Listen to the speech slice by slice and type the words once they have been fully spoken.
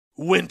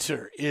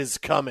winter is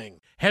coming.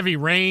 Heavy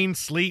rain,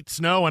 sleet,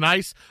 snow, and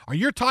ice. Are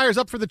your tires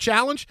up for the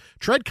challenge?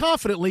 Tread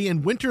confidently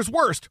in winter's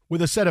worst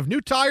with a set of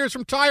new tires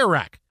from Tire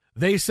Rack.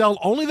 They sell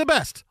only the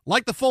best,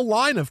 like the full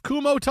line of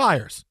Kumho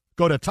tires.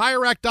 Go to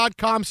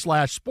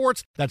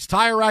TireRack.com/sports. That's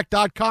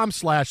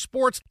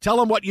TireRack.com/sports. Tell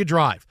them what you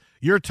drive.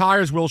 Your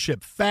tires will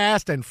ship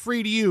fast and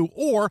free to you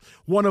or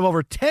one of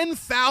over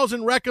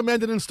 10,000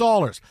 recommended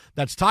installers.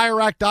 That's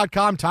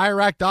TireRack.com,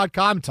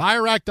 TireRack.com,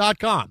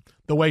 TireRack.com.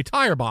 The way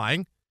tire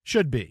buying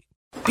should be.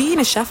 Being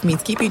a chef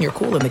means keeping your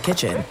cool in the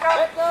kitchen.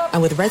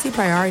 And with Resi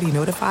Priority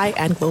Notify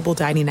and Global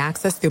Dining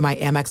Access through my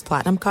Amex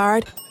Platinum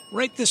card,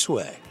 right this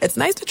way. It's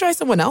nice to try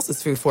someone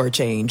else's food for a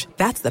change.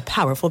 That's the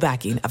powerful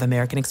backing of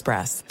American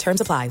Express. Terms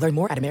apply. Learn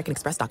more at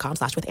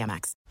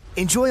americanexpress.com/withAmex.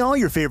 Enjoy all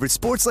your favorite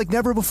sports like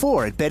never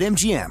before at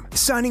BetMGM.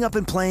 Signing up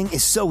and playing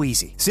is so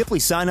easy. Simply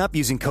sign up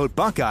using code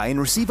Buckeye and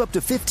receive up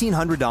to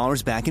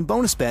 $1,500 back in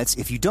bonus bets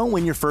if you don't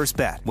win your first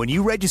bet. When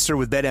you register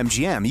with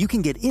BetMGM, you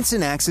can get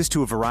instant access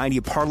to a variety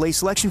of parlay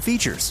selection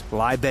features,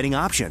 live betting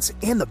options,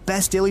 and the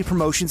best daily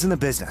promotions in the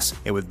business.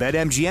 And with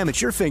BetMGM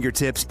at your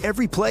fingertips,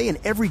 every play and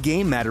every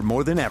game matter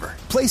more than ever.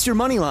 Place your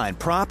moneyline,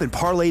 prop, and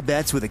parlay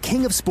bets with the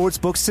king of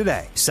sportsbooks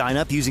today. Sign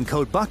up using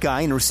code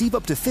Buckeye and receive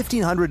up to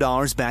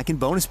 $1,500 back in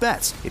bonus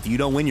bets if you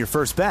don't win your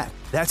first bet.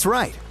 That's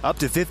right, up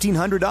to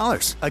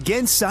 $1,500.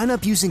 Again, sign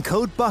up using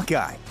code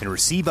Buckeye and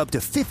receive up to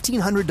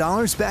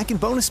 $1,500 back in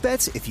bonus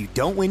bets if you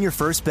don't win your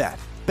first bet.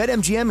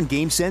 BetMGM and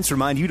GameSense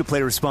remind you to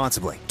play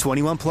responsibly.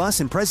 21 plus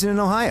and present in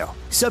Ohio.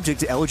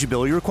 Subject to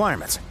eligibility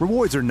requirements.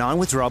 Rewards are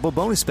non-withdrawable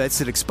bonus bets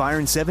that expire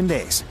in 7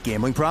 days.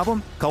 Gambling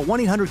problem? Call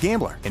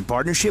 1-800-GAMBLER in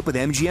partnership with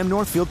MGM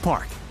Northfield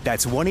Park.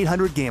 That's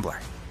 1-800-GAMBLER.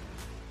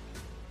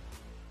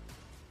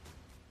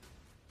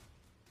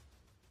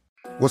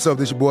 What's up,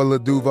 this your boy Lil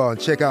Duval, and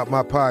check out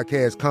my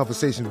podcast,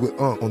 Conversations with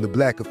Unc, on the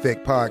Black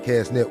Effect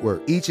Podcast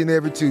Network. Each and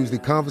every Tuesday,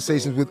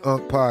 Conversations with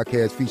Unc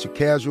podcast feature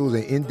casuals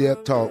and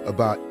in-depth talk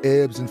about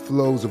ebbs and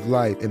flows of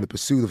life and the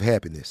pursuit of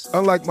happiness.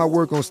 Unlike my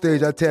work on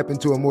stage, I tap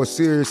into a more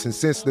serious and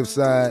sensitive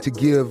side to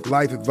give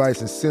life advice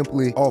and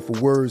simply offer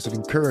words of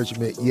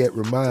encouragement, yet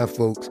remind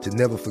folks to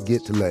never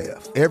forget to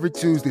laugh. Every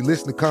Tuesday,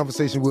 listen to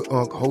Conversation with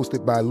Unc,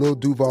 hosted by Lil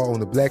Duval on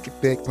the Black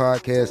Effect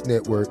Podcast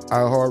Network,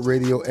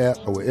 iHeartRadio app,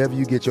 or wherever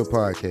you get your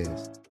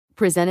podcasts.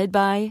 Presented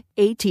by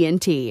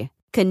AT&T.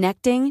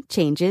 Connecting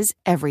changes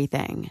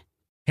everything.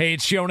 Hey,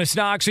 it's Jonas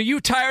Knox. Are you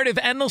tired of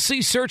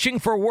endlessly searching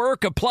for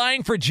work,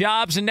 applying for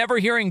jobs, and never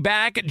hearing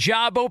back?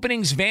 Job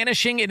openings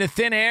vanishing into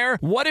thin air?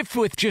 What if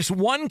with just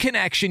one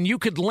connection, you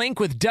could link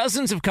with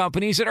dozens of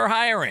companies that are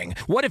hiring?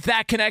 What if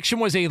that connection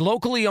was a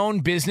locally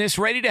owned business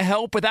ready to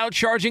help without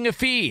charging a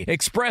fee?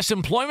 Express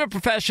Employment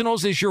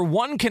Professionals is your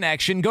one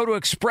connection. Go to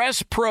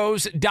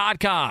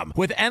expresspros.com.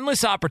 With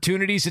endless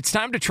opportunities, it's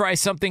time to try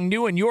something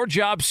new in your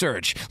job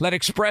search. Let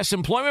Express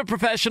Employment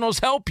Professionals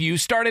help you.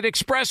 Start at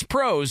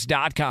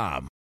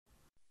expresspros.com.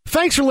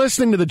 Thanks for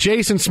listening to the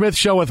Jason Smith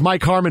Show with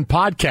Mike Harmon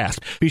podcast.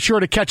 Be sure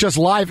to catch us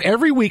live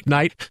every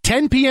weeknight,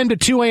 10 p.m. to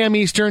 2 a.m.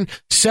 Eastern,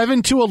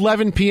 7 to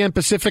 11 p.m.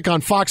 Pacific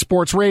on Fox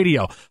Sports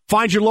Radio.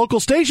 Find your local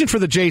station for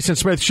the Jason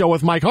Smith Show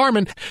with Mike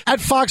Harmon at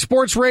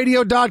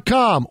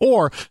foxsportsradio.com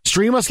or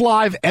stream us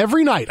live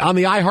every night on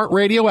the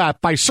iHeartRadio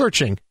app by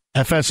searching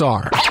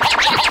FSR.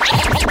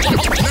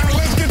 Now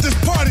let's get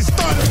this party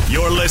started.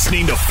 You're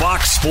listening to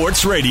Fox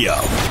Sports Radio.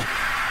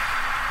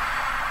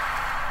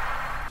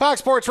 Fox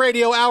Sports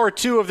Radio, Hour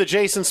 2 of the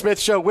Jason Smith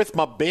Show with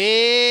my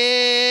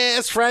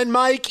best friend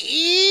Mike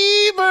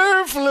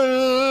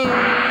Eberflus.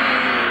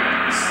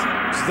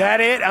 Is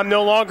that it? I'm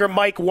no longer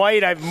Mike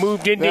White. I've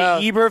moved into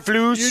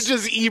Eberflus. You're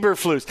just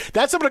Eberflus.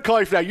 That's what I'm going to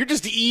call you for now. You're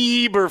just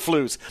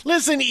Eberflus.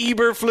 Listen,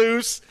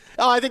 Eberflus.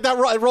 Oh, I think that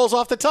rolls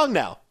off the tongue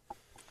now.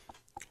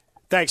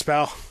 Thanks,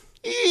 pal.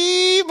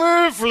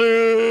 Eberflus.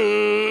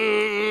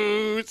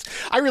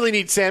 I really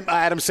need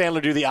Adam Sandler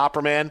to do the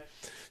Opera Man.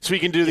 So we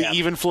can do the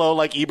even flow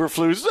like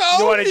Eberflus. Oh,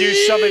 you want to do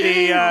some of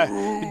the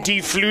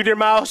Die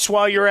Fledermaus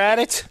while you're at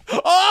it?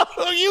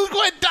 Oh, you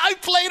went Die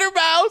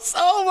Fledermaus.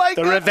 Oh, my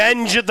God. The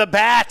Revenge of the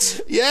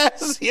Bat.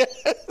 Yes.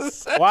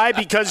 Why?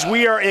 Because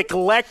we are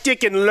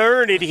eclectic and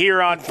learned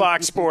here on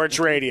Fox Sports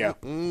Radio.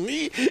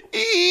 Eberflus.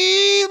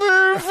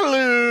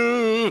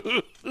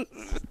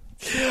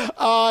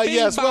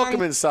 Yes,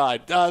 welcome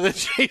inside.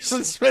 The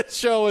Jason Smith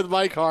Show with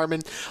Mike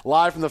Harmon,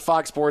 live from the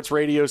Fox Sports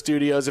Radio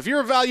studios. If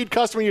you're a valued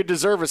customer, you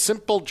deserve a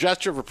simple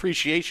gesture of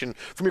appreciation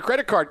from your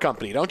credit card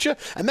company, don't you?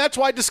 And that's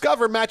why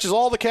Discover matches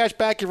all the cash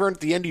back you've earned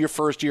at the end of your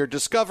first year.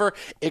 Discover,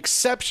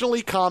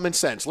 exceptionally common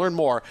sense. Learn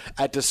more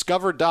at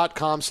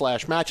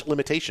discover.com/match.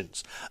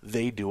 Limitations,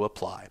 they do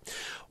apply.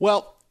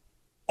 Well,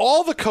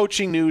 all the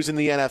coaching news in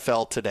the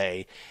NFL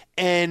today,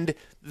 and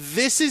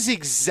this is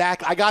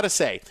I got to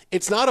say,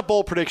 it's not a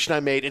bold prediction I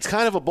made. It's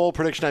kind of a bold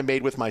prediction I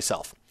made with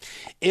myself,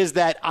 is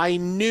that I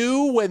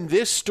knew when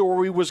this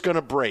story was going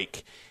to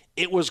break,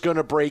 it was going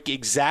to break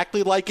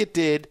exactly like it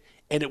did,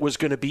 and it was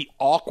going to be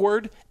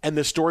awkward, and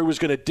the story was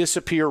going to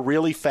disappear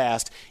really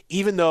fast,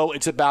 even though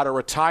it's about a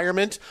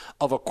retirement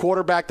of a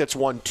quarterback that's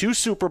won 2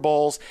 Super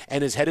Bowls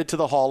and is headed to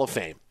the Hall of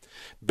Fame.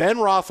 Ben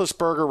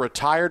Roethlisberger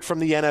retired from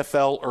the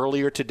NFL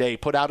earlier today,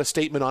 put out a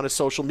statement on his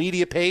social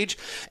media page,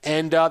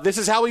 and this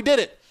is how he did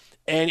it.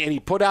 And he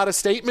put out a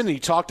statement, and he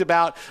talked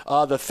about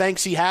the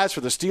thanks he has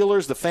for the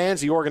Steelers, the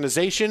fans, the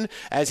organization,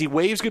 as he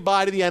waves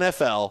goodbye to the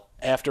NFL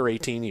after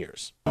 18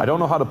 years. I don't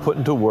know how to put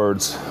into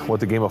words what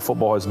the game of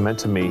football has meant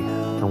to me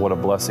and what a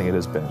blessing it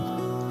has been.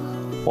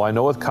 While I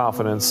know with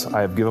confidence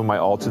I have given my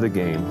all to the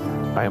game,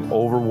 I am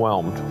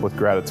overwhelmed with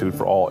gratitude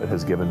for all it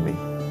has given me.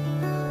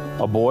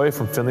 A boy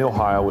from Findlay,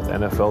 Ohio with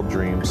NFL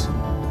dreams,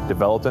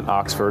 developed in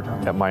Oxford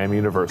at Miami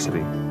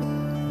University,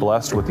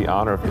 blessed with the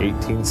honor of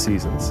 18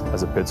 seasons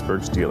as a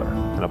Pittsburgh Steeler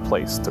and a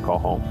place to call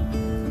home.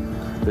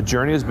 The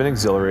journey has been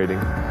exhilarating,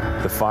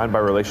 defined by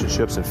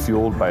relationships and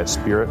fueled by a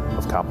spirit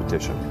of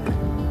competition.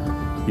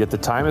 Yet the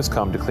time has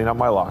come to clean up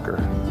my locker,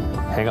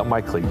 hang up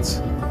my cleats,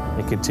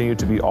 and continue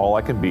to be all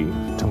I can be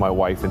to my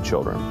wife and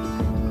children.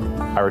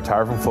 I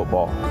retire from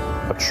football,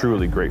 a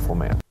truly grateful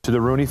man. To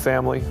the Rooney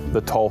family,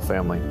 the Tull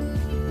family,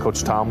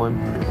 Coach Tomlin,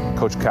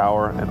 Coach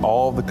Cowher, and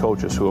all of the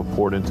coaches who have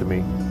poured into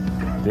me,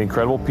 the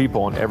incredible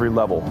people on every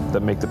level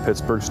that make the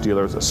Pittsburgh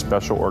Steelers a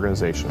special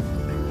organization.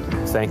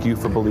 Thank you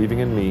for believing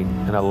in me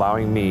and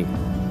allowing me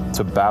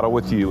to battle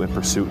with you in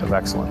pursuit of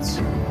excellence.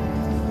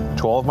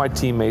 To all of my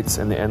teammates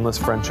and the endless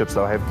friendships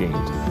that I have gained,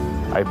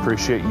 I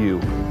appreciate you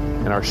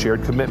and our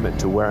shared commitment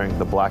to wearing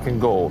the black and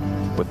gold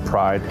with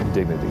pride and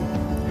dignity.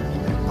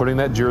 Putting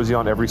that jersey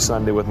on every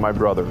Sunday with my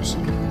brothers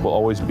will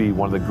always be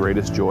one of the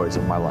greatest joys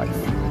of my life.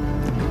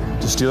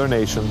 To Steeler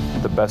Nation,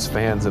 the best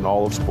fans in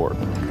all of sport,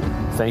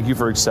 thank you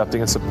for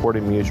accepting and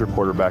supporting me as your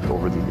quarterback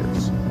over the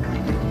years.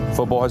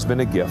 Football has been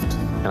a gift,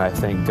 and I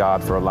thank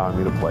God for allowing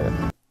me to play it.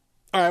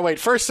 All right, wait,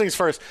 first things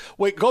first.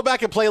 Wait, go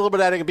back and play a little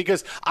bit of that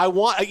because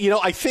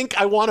I think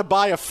I want to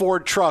buy a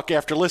Ford truck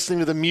after listening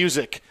to the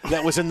music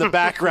that was in the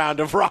background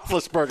of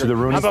Roethlisberger. To the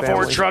Rooney I'm a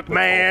family, Ford truck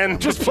man.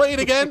 Just play it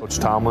again. Coach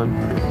Tomlin,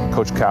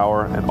 Coach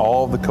Cowher, and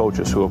all of the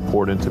coaches who have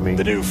poured into me.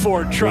 The new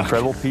Ford the truck.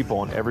 Incredible people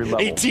on every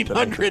level.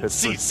 1,800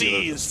 cc's.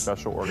 cc's.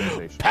 Special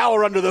organization.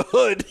 Power under the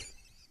hood.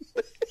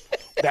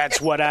 That's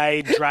what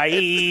I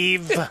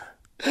drive.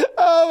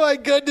 Oh my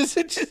goodness!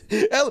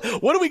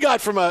 What do we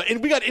got from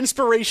we got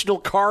inspirational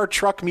car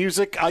truck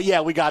music.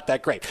 Yeah, we got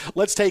that. Great.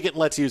 Let's take it and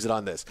let's use it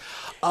on this.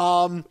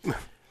 Notice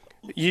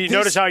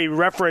how you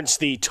referenced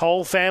the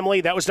Tull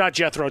family? That was not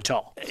Jethro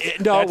Tull.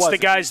 No, that's the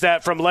guys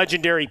that from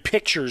Legendary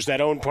Pictures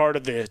that owned part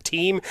of the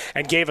team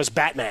and gave us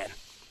Batman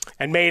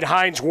and made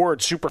Heinz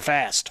Ward super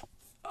fast.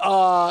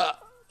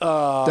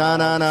 Well, that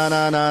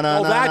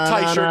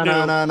Tyshirt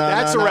knew.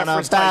 That's a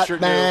reference Tyshirt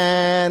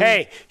knew.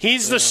 Hey,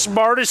 he's the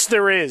smartest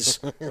there is.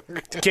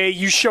 Okay,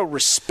 you show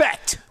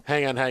respect.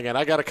 Hang on.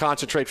 I got to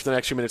concentrate for the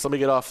next few minutes. Let me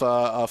get off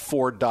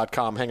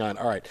Ford.com. Hang on.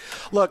 All right.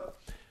 Look,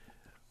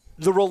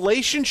 the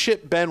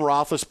relationship Ben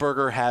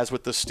Roethlisberger has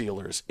with the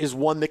Steelers is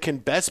one that can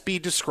best be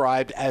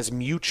described as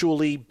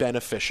mutually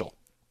beneficial.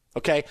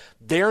 Okay?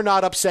 They're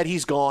not upset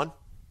he's gone,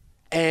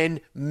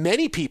 and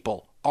many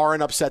people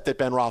aren't upset that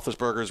Ben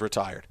Roethlisberger is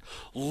retired.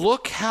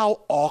 Look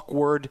how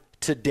awkward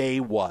today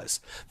was.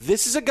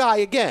 This is a guy,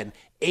 again,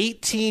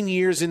 18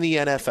 years in the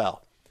NFL,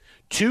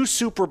 2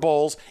 Super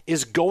Bowls,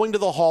 is going to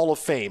the Hall of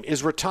Fame,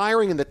 is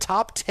retiring in the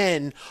top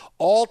 10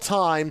 all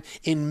time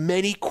in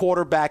many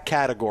quarterback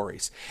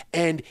categories.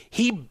 And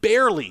he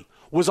barely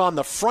was on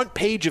the front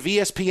page of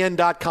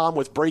ESPN.com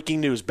with breaking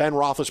news. Ben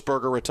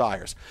Roethlisberger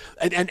retires.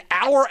 An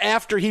hour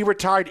after he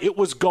retired, it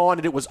was gone,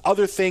 and it was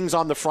other things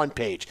on the front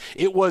page.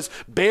 It was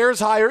Bears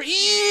hire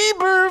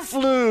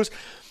Eberflus.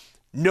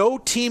 No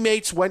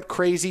teammates went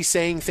crazy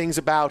saying things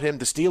about him.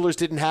 The Steelers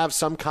didn't have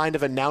some kind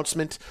of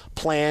announcement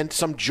planned,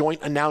 some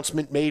joint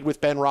announcement made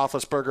with Ben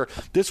Roethlisberger.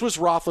 This was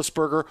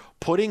Roethlisberger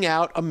putting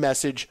out a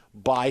message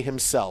by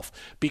himself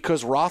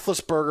because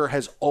Roethlisberger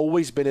has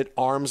always been at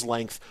arm's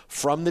length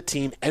from the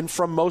team and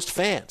from most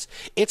fans.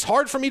 It's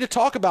hard for me to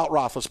talk about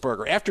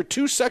Roethlisberger. After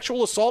 2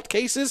 sexual assault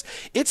cases,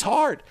 it's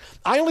hard.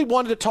 I only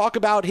wanted to talk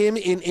about him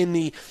in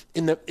the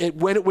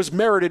when it was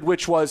merited,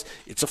 which was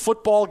it's a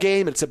football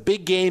game, it's a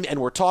big game, and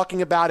we're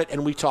talking about it,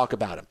 and we talk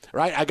about him,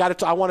 right?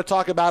 I want to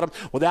talk about him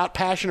without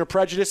passion or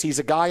prejudice. He's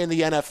a guy in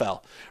the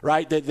NFL,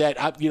 right?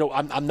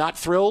 I'm not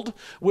thrilled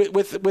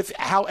with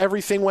how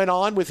everything went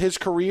on with his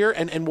career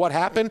and what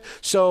happened.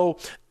 So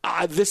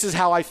this is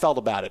how I felt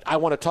about it. I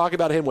want to talk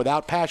about him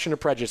without passion or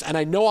prejudice, and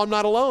I know I'm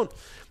not alone.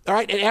 All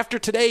right, and after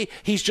today,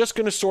 he's just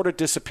going to sort of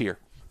disappear.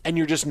 And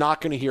you're just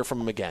not going to hear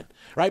from him again,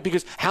 right?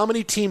 Because how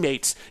many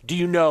teammates do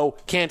you know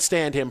can't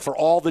stand him for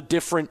all the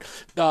different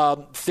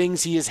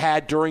things he has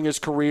had during his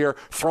career,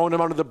 throwing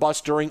him under the bus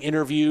during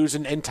interviews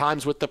and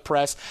times with the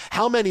press?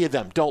 How many of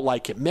them don't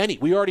like him? Many.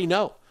 We already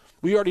know.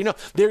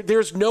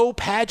 There's no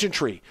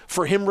pageantry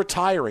for him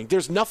retiring.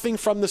 There's nothing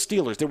from the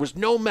Steelers. There was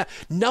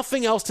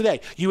nothing else today.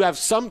 You had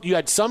some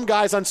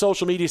guys on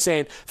social media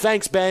saying,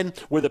 "Thanks, Ben,"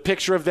 with a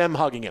picture of them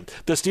hugging him.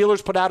 The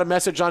Steelers put out a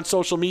message on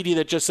social media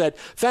that just said,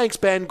 "Thanks,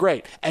 Ben,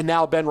 great." And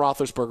now Ben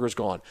Roethlisberger is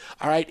gone.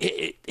 All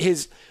right,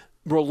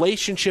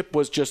 relationship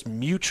was just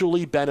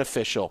mutually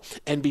beneficial.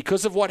 And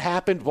because of what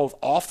happened both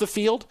off the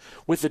field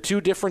with the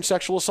 2 different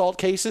sexual assault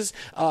cases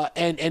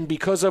and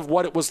because of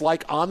what it was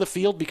like on the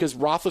field, because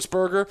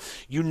Roethlisberger,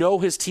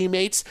 his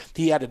teammates,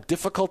 he had a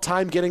difficult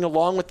time getting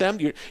along with them.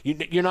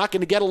 You're not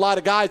going to get a lot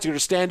of guys who are going to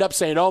stand up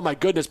saying, oh, my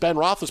goodness, Ben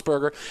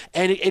Roethlisberger.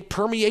 And it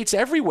permeates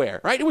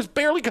everywhere, right? It was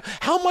barely –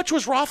 how much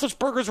was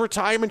Roethlisberger's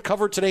retirement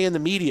covered today in the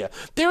media?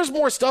 There's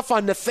more stuff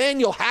on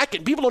Nathaniel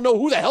Hackett. People don't know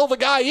who the hell the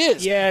guy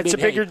is. Yeah, it's a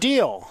bigger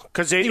deal.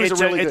 Because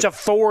it's a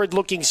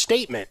forward-looking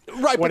statement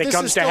when it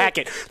comes to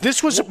Hackett.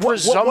 This was a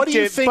presumptive, what do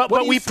you think,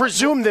 but we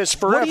presume this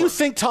forever. What do you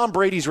think Tom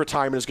Brady's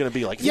retirement is going to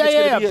be like? You think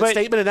it's going to be a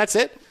statement and that's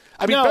it?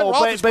 I mean, Ben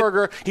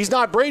Roethlisberger, he's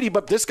not Brady,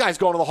 but this guy's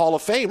going to the Hall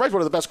of Fame, right?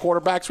 One of the best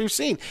quarterbacks we've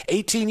seen.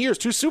 18 years,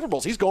 2 Super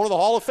Bowls. He's going to the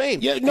Hall of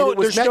Fame. Yeah, no,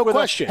 there's no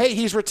question. Hey,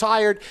 he's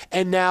retired,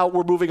 and now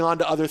we're moving on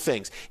to other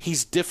things.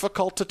 He's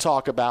difficult to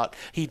talk about.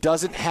 He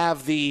doesn't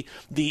have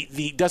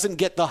doesn't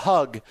get the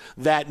hug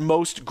that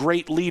most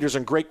great leaders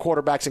and great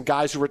quarterbacks and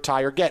guys who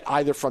retire get,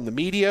 either from the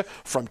media,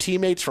 from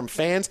teammates, from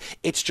fans.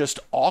 It's just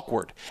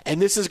awkward.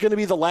 And this is going to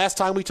be the last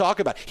time we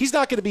talk about it. He's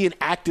not going to be an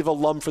active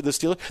alum for the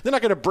Steelers. They're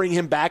not going to bring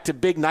him back to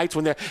big nights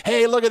when they're,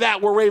 hey, look at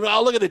that. We're waving.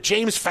 Oh, look at it.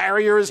 James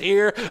Farrier is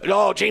here.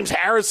 Oh, James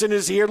Harrison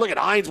is here. Look at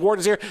Hines Ward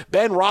is here.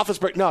 Ben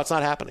Roethlisberger. No, it's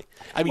not happening.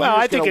 I mean,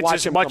 I think it's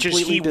as much as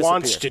he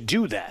wants to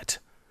do that.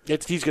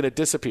 He's going to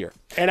disappear.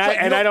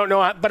 I don't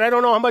know, but I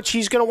don't know how much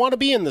he's going to want to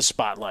be in the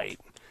spotlight.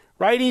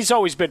 Right? He's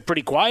always been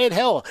pretty quiet.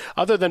 Hell,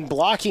 other than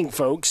blocking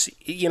folks,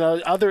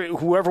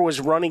 whoever was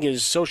running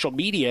his social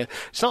media,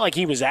 it's not like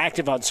he was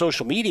active on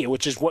social media,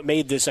 which is what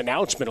made this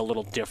announcement a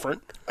little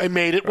different. It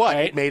made it what?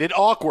 Right? It made it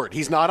awkward.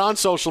 He's not on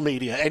social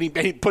media, and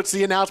he puts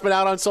the announcement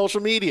out on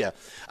social media.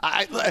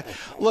 I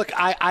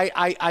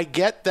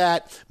get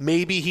that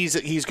maybe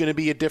he's going to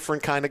be a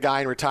different kind of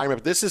guy in retirement,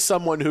 but this is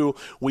someone who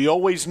we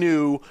always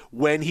knew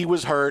when he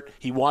was hurt.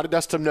 He wanted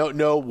us to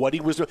know what he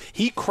was doing.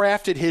 He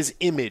crafted his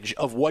image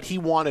of what he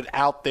wanted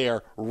out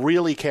there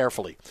really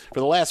carefully for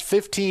the last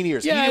 15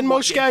 years. Yeah, and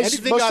most of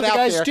the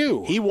guys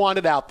do. He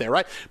wanted out there,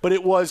 right? But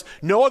it was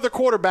no other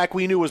quarterback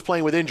we knew was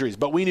playing with injuries,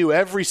 but we knew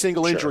every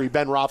single injury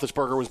Ben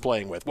Roethlisberger was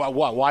playing with.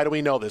 Why do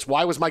we know this?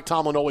 Why was Mike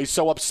Tomlin always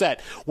so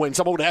upset when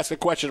someone would ask a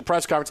question at a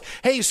press conference?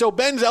 Hey, so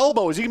Ben's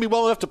elbow, is he going to be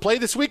well enough to play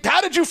this week?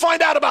 How did you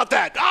find out about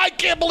that? I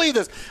can't believe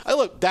this.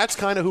 Look, that's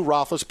kind of who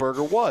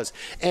Roethlisberger was.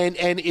 And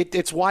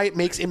it's why it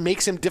makes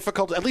him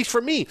difficult, at least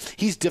for me.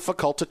 He's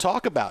difficult to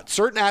talk about.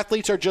 Certain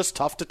athletes are just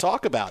tough to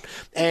talk about.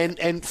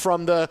 And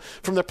from the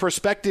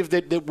perspective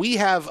that we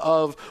have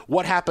of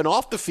what happened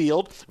off the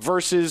field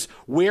versus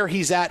where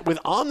he's at with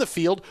on the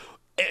field,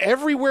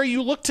 everywhere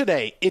you look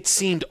today, it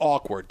seemed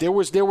awkward. There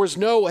was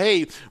no,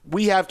 hey,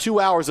 we have 2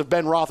 hours of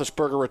Ben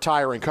Roethlisberger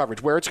retiring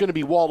coverage, where it's going to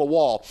be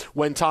wall-to-wall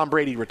when Tom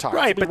Brady retires.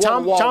 Right, but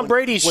Tom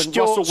Brady's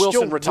still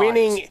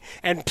winning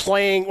and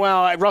playing.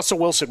 Well, Russell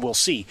Wilson, we'll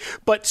see.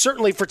 But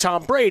certainly for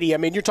Tom Brady, I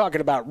mean, you're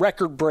talking about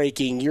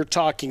record-breaking. You're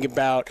talking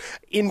about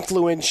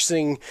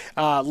influencing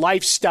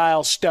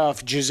lifestyle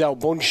stuff. Gisele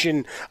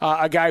Bündchen,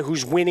 a guy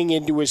who's winning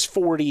into his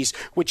 40s,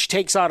 which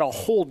takes on a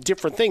whole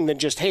different thing than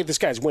just, hey, this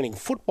guy's winning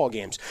football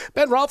games.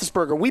 Ben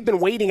Roethlisberger, we've been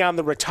waiting on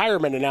the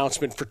retirement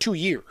announcement for 2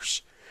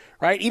 years,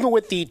 right? Even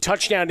with the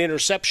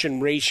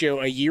touchdown-interception ratio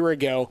a year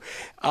ago,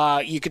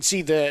 you could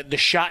see the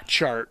shot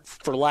chart,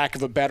 for lack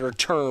of a better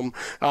term,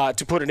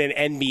 to put it in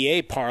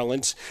NBA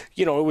parlance.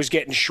 It was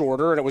getting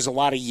shorter, and it was a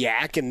lot of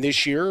yak, and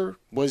this year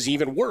was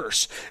even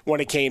worse when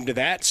it came to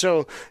that.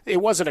 So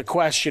it wasn't a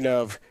question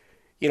of,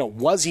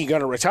 was he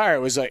going to retire?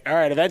 It was like, all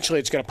right, eventually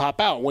it's going to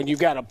pop out. When you've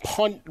got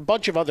a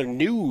bunch of other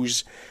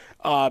news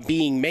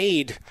being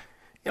made,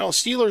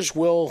 Steelers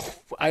will,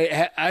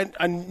 I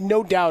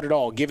no doubt at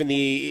all, given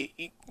the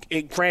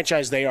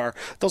franchise they are,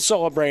 they'll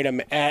celebrate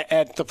him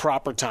at the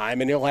proper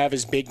time, and he'll have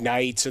his big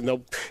nights, and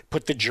they'll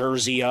put the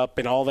jersey up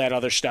and all that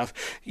other stuff.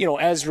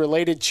 As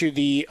related to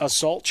the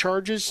assault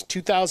charges,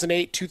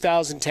 2008,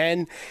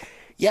 2010,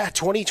 yeah,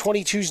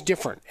 2022 is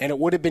different, and it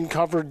would have been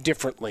covered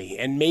differently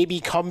and maybe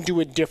come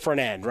to a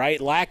different end, right?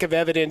 Lack of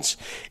evidence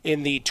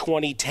in the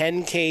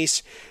 2010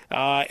 case,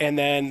 and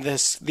then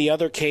the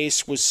other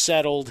case was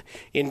settled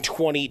in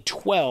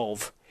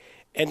 2012.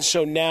 And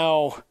so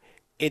now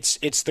it's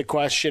the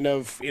question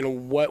of,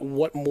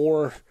 what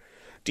more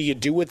do you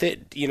do with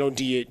it? Do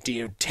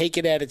you take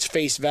it at its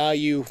face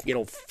value?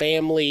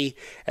 Family,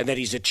 and that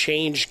he's a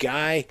changed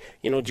guy.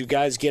 Do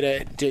guys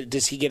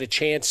does he get a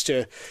chance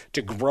to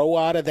grow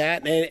out of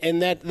that?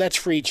 And that's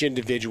for each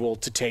individual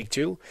to take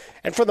to.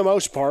 And for the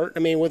most part, I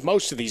mean, with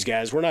most of these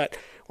guys, we're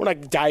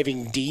not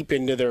diving deep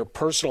into their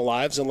personal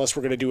lives unless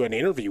we're going to do an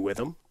interview with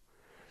them,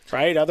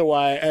 right?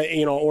 Otherwise,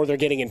 or they're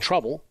getting in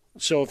trouble.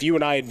 So if you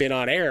and I had been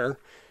on air,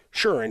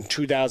 sure, in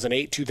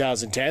 2008,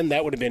 2010,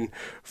 that would have been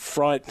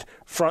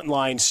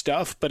frontline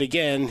stuff. But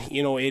again,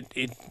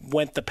 it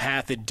went the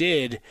path it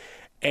did.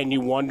 and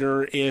you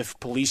wonder if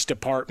police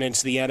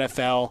departments, the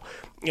NFL,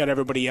 and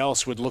everybody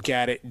else would look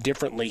at it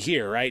differently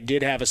here, right?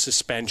 Did have a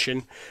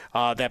suspension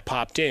that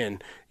popped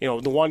in.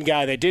 The one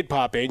guy that did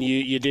pop in,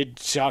 you did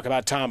talk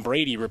about Tom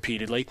Brady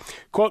repeatedly.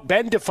 Quote,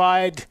 Ben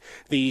defied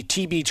the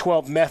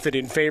TB12 method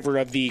in favor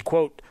of the,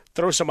 quote,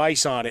 throw some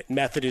ice on it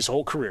method his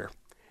whole career.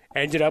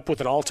 Ended up with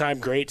an all-time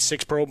great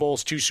 6 Pro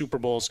Bowls, 2 Super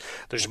Bowls.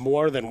 There's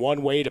more than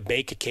one way to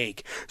bake a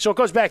cake. So it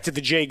goes back to the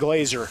Jay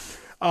Glazer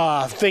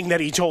thing that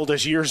he told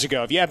us years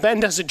ago. Yeah, Ben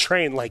doesn't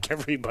train like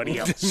everybody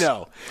else.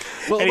 No.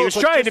 Well, and he was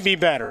trying to be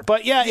better.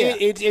 But,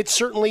 it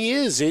certainly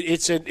is.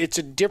 It's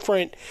a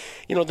different,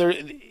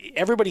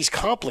 everybody's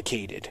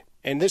complicated.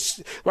 And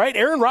this, right,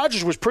 Aaron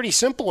Rodgers was pretty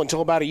simple until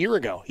about a year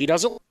ago. He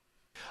doesn't.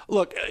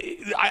 Look,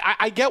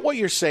 I get what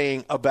you're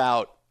saying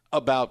about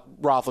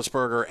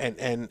Roethlisberger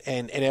and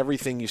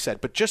everything you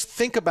said, but just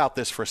think about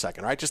this for a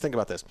second, right? Just think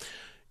about this.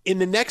 In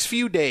the next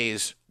few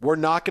days, we're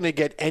not going to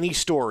get any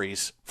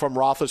stories from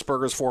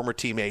Roethlisberger's former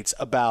teammates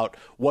about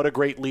what a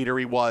great leader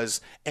he was,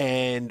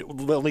 and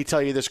let me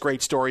tell you this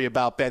great story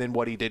about Ben and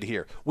what he did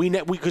here.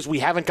 Because we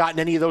haven't gotten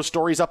any of those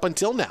stories up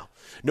until now.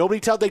 They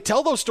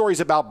tell those stories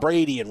about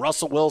Brady and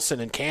Russell Wilson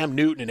and Cam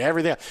Newton and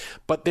everything,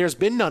 but there's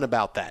been none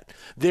about that.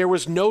 There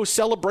was no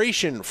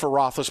celebration for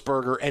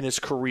Roethlisberger and his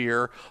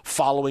career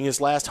following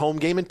his last home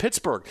game in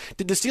Pittsburgh.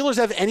 Did the Steelers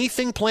have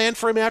anything planned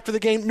for him after the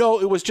game?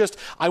 No, it was just,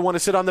 I want to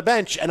sit on the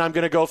bench and I'm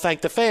going to go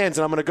thank the fans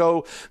and I'm going to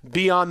go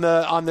be on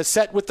the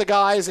set with the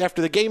guys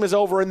after the game is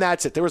over, and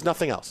that's it. There was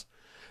nothing else.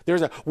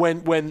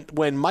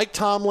 When Mike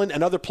Tomlin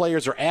and other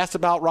players are asked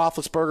about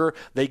Roethlisberger,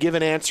 they give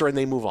an answer and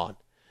they move on.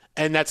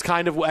 And that's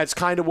kind of what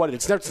it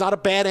is. It's not a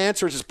bad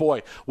answer. It's just,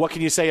 boy, what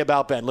can you say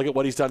about Ben? Look at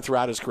what he's done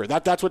throughout his career.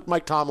 That's what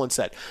Mike Tomlin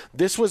said.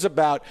 This was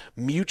about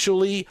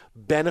mutually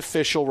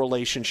beneficial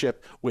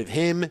relationship with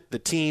him, the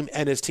team,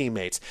 and his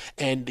teammates.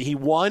 And he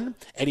won,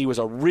 and he was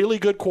a really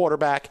good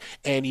quarterback,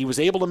 and he was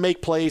able to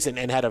make plays and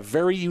had a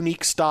very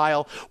unique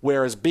style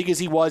where, as big as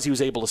he was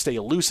able to stay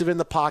elusive in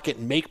the pocket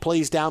and make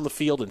plays down the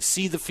field and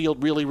see the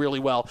field really, really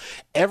well.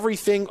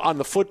 Everything on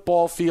the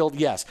football field,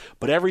 yes.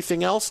 But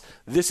everything else,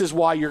 this is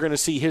why you're going to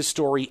see his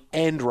story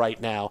end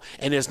right now,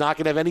 and there's not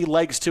going to have any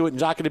legs to it.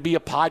 It's not going to be a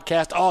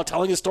podcast,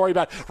 telling a story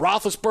about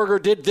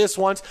Roethlisberger did this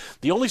once.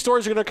 The only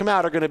stories that are going to come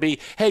out are going to be,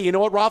 hey, you know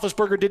what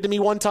Roethlisberger did to me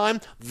one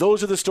time?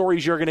 Those are the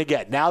stories you're going to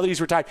get. Now that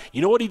he's retired,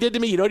 you know what he did to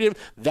me? You know what he did?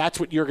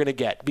 That's what you're going to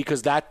get,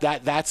 because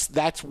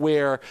that's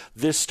where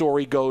this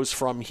story goes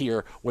from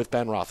here with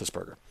Ben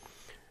Roethlisberger.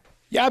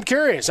 Yeah, I'm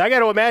curious. I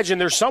got to imagine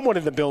there's someone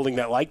in the building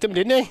that liked him,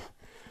 didn't they?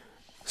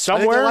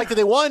 Somewhere. I think they liked that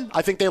they won.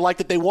 I think they liked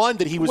that they won.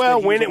 That he was.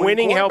 Well,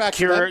 winning helped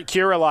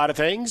cure a lot of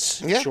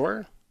things. Yeah.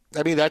 Sure.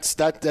 I mean, that's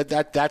what.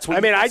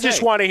 I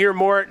just want to hear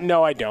more.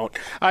 No, I don't.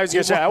 I was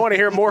going to say I want to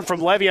hear more from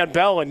Le'Veon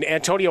Bell and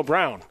Antonio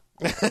Brown.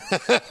 All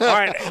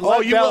right.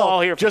 You will.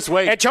 I'll hear. Just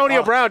wait.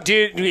 Antonio Brown,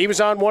 dude, he was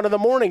on one of the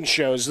morning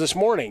shows this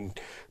morning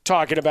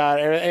talking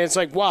about it, and it's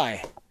like,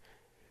 why?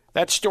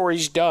 That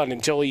story's done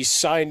until he's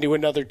signed to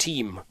another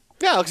team.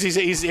 Yeah, because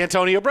he's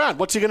Antonio Brown.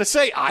 What's he going to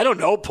say? I don't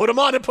know. Put him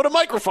on and put a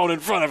microphone in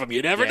front of him.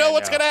 You never know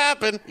what's going to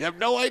happen. You have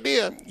no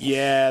idea.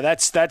 Yeah,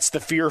 that's the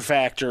fear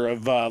factor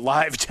of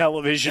live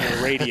television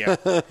and radio.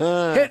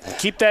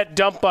 Keep that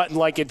dump button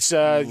like it's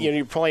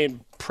you're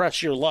playing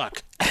press your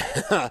luck.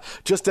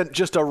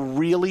 just a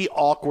really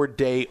awkward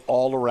day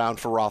all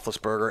around for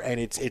Roethlisberger, and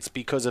it's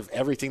because of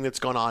everything that's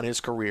gone on in his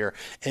career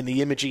and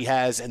the image he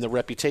has and the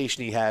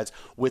reputation he has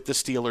with the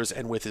Steelers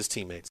and with his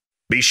teammates.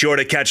 Be sure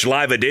to catch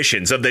live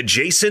editions of The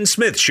Jason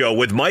Smith Show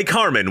with Mike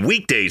Harmon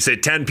weekdays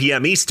at 10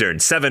 p.m. Eastern,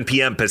 7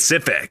 p.m.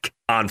 Pacific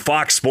on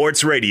Fox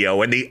Sports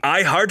Radio and the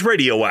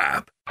iHeartRadio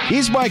app.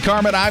 He's Mike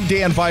Harmon. I'm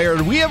Dan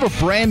Byer. We have a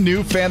brand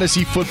new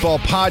fantasy football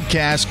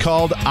podcast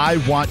called I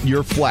Want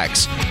Your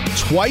Flex.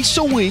 Twice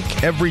a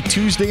week, every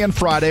Tuesday and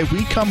Friday,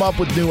 we come up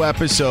with new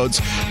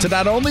episodes to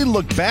not only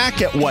look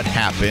back at what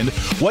happened,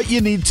 what you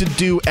need to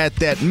do at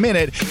that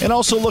minute, and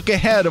also look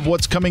ahead of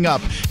what's coming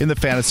up in the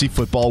fantasy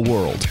football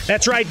world.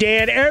 That's right,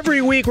 Dan.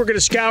 Every week, we're going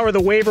to scour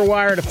the waiver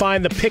wire to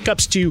find the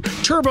pickups to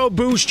turbo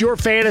boost your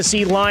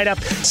fantasy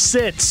lineup,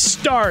 sits,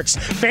 starts,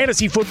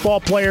 fantasy football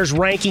players'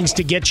 rankings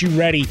to get you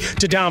ready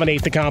to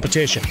dominate the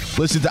competition.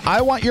 Listen to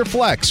I Want Your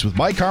Flex with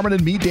Mike Harmon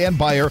and me, Dan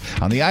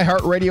Byer, on the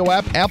iHeartRadio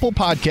app, Apple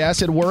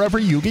Podcasts, and wherever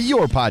you get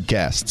your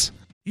podcasts.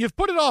 You've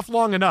put it off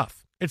long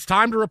enough. It's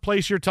time to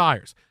replace your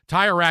tires.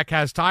 Tire Rack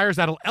has tires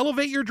that'll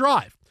elevate your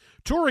drive.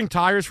 Touring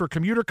tires for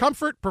commuter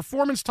comfort,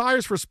 performance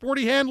tires for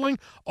sporty handling,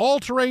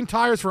 all-terrain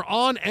tires for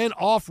on- and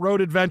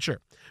off-road adventure.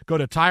 Go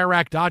to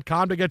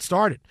TireRack.com to get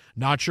started.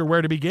 Not sure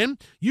where to begin?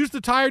 Use the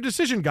Tire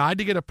Decision Guide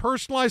to get a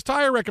personalized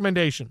tire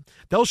recommendation.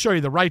 They'll show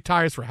you the right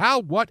tires for how,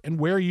 what, and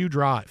where you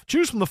drive.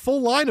 Choose from the full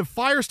line of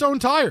Firestone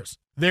tires.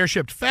 They're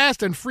shipped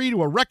fast and free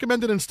to a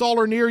recommended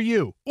installer near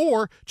you.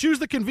 Or choose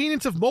the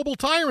convenience of mobile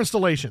tire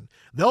installation.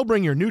 They'll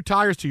bring your new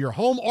tires to your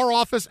home or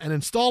office and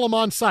install them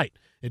on site.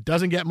 It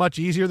doesn't get much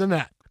easier than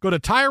that. Go to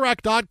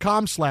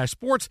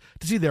TireRack.com/sports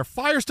to see their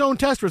Firestone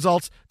test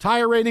results,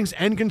 tire ratings,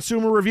 and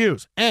consumer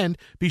reviews. And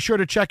be sure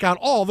to check out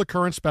all the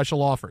current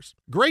special offers.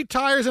 Great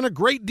tires and a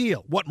great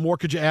deal. What more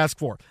could you ask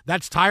for?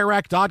 That's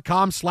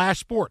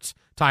TireRack.com/sports.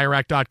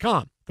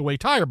 TireRack.com, the way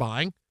tire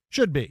buying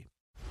should be.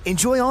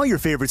 Enjoy all your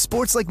favorite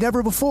sports like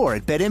never before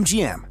at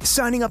BetMGM.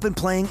 Signing up and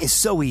playing is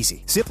so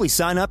easy. Simply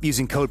sign up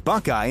using code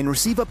Buckeye and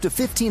receive up to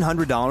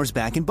 $1,500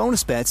 back in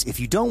bonus bets if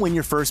you don't win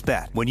your first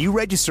bet. When you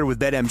register with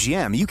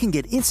BetMGM, you can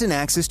get instant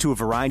access to a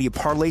variety of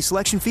parlay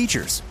selection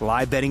features,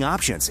 live betting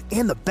options,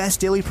 and the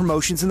best daily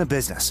promotions in the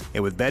business.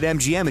 And with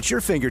BetMGM at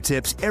your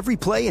fingertips, every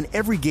play and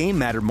every game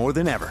matter more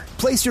than ever.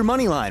 Place your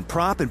moneyline,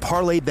 prop, and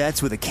parlay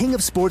bets with the king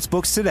of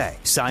sportsbooks today.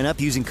 Sign up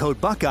using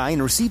code Buckeye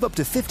and receive up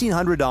to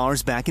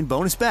 $1,500 back in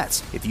bonus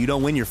bets if you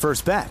don't win your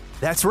first bet.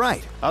 That's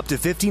right, up to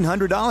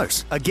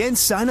 $1,500. Again,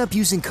 sign up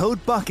using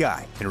code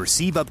Buckeye and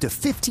receive up to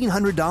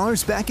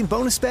 $1,500 back in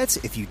bonus bets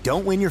if you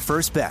don't win your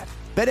first bet.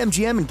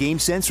 BetMGM and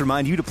GameSense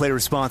remind you to play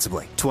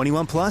responsibly.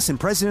 21 plus and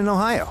present in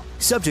Ohio.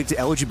 Subject to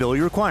eligibility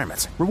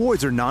requirements.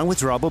 Rewards are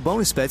non-withdrawable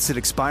bonus bets that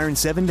expire in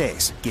 7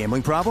 days.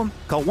 Gambling problem?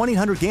 Call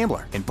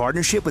 1-800-GAMBLER in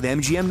partnership with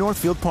MGM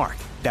Northfield Park.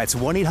 That's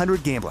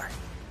 1-800-GAMBLER.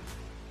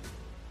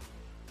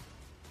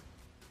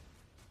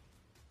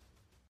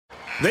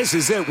 This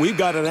is it. We've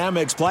got an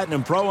Amex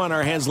Platinum Pro on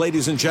our hands,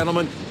 ladies and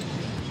gentlemen.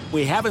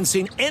 We haven't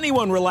seen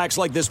anyone relax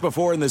like this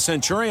before in the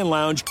Centurion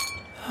Lounge.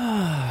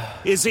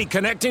 Is he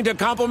connecting to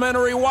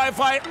complimentary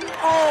Wi-Fi?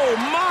 Oh,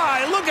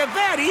 my! Look at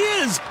that! He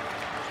is!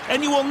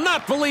 And you will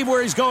not believe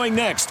where he's going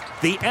next.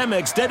 The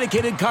Amex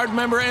dedicated card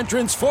member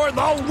entrance for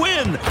the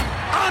win!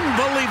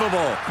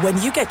 Unbelievable!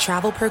 When you get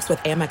travel perks with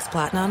Amex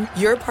Platinum,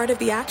 you're part of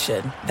the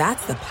action.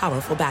 That's the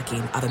powerful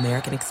backing of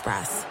American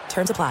Express.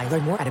 Terms apply.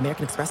 Learn more at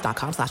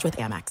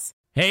americanexpress.com/withAmex.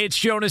 Hey, it's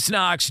Jonas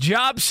Knox.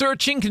 Job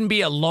searching can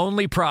be a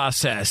lonely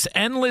process.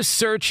 Endless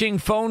searching,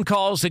 phone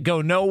calls that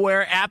go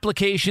nowhere,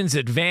 applications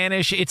that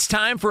vanish. It's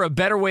time for a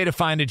better way to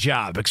find a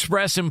job.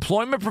 Express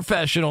Employment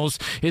Professionals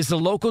is the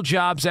local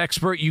jobs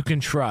expert you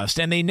can trust,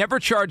 and they never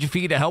charge a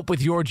fee to help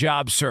with your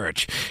job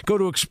search. Go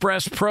to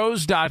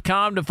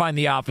expresspros.com to find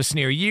the office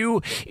near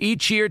you.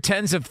 Each year,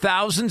 tens of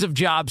thousands of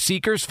job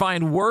seekers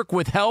find work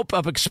with help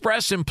of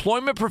Express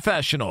Employment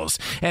Professionals,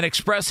 and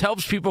Express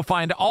helps people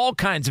find all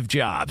kinds of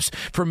jobs,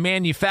 from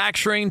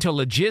manufacturing to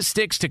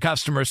logistics to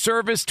customer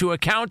service to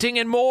accounting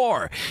and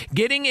more.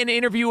 Getting an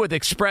interview with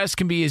Express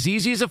can be as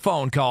easy as a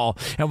phone call,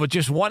 and with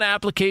just one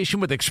application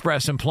with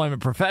Express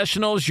Employment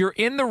Professionals, you're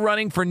in the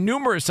running for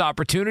numerous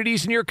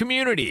opportunities in your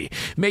community.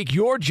 Make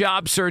your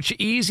job search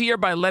easier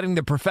by letting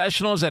the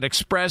professionals at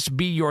Express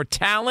be your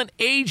talent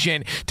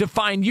agent to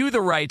find you the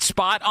right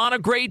spot on a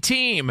great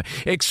team.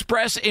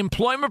 Express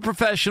Employment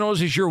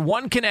Professionals is your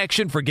one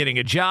connection for getting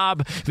a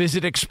job.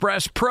 Visit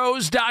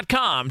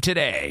expresspros.com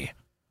today.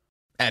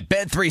 At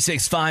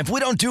Bet365, we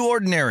don't do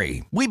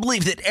ordinary. We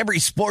believe that every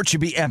sport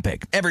should be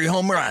epic. Every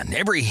home run,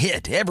 every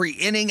hit, every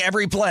inning,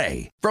 every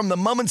play. From the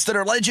moments that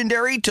are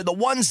legendary to the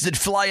ones that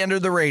fly under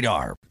the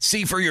radar.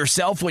 See for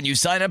yourself when you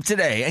sign up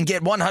today and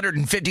get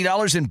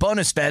 $150 in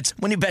bonus bets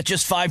when you bet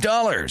just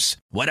 $5.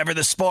 Whatever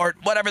the sport,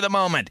 whatever the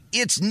moment,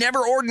 it's never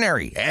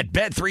ordinary at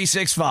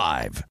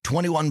Bet365.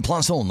 21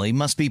 plus only.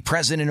 Must be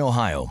present in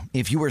Ohio.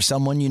 If you or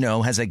someone you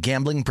know has a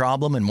gambling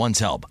problem and wants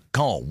help,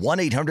 call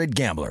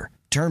 1-800-GAMBLER.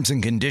 Terms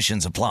and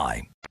conditions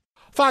apply.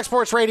 Fox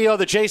Sports Radio,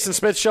 the Jason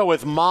Smith Show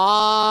with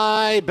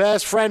my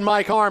best friend,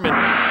 Mike Harmon.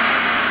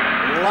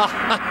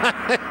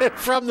 Live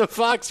from the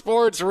Fox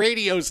Sports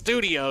Radio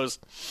studios.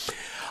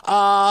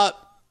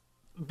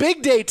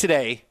 Big day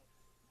today.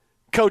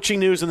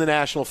 Coaching news in the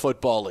National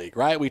Football League,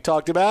 right? We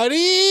talked about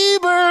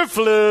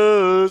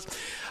Eberflus.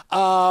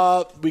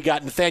 We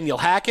got Nathaniel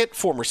Hackett,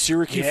 former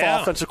Syracuse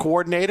offensive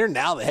coordinator,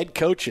 now the head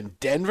coach in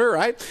Denver,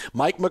 right?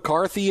 Mike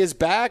McCarthy is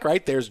back,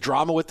 right? There's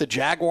drama with the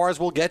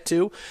Jaguars we'll get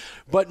to.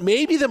 But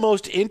maybe the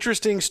most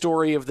interesting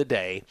story of the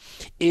day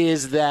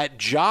is that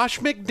Josh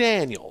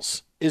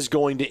McDaniels is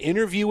going to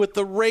interview with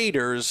the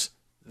Raiders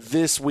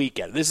this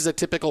weekend. This is a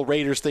typical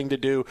Raiders thing to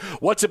do.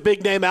 What's a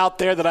big name out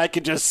there that I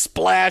could just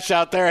splash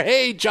out there?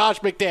 Hey,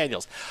 Josh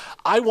McDaniels.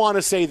 I want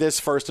to say this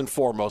first and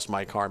foremost,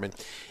 Mike Harmon.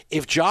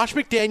 If Josh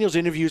McDaniels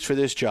interviews for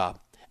this job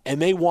and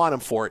they want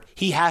him for it,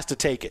 he has to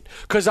take it.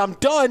 Because I'm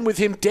done with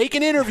him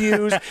taking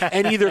interviews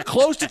and either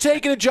close to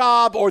taking a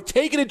job or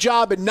taking a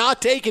job and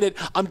not taking it.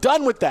 I'm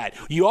done with that.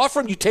 You offer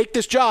him, you take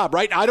this job,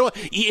 right?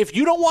 If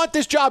you don't want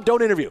this job,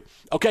 don't interview.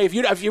 Okay, if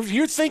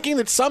you're thinking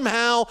that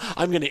somehow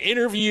I'm going to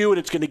interview and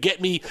it's going to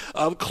get me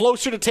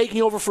closer to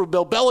taking over for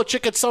Bill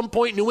Belichick at some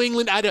point in New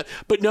England,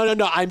 but no,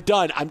 I'm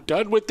done. I'm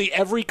done with the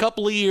every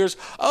couple of years,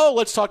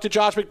 let's talk to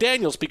Josh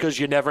McDaniels because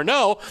you never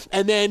know.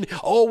 And then,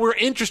 we're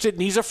interested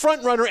and he's a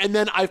front runner. And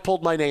then I've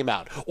pulled my name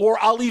out. Or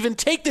I'll even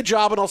take the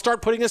job and I'll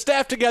start putting a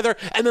staff together,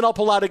 and then I'll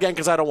pull out again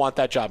because I don't want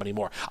that job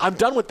anymore. I'm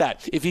done with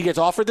that. If he gets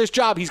offered this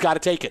job, he's got to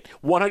take it.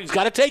 He's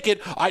got to take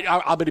it. I'm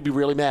going to be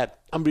really mad.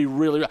 I'll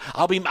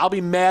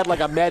be mad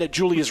like I'm mad at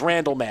Julius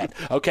Randle mad.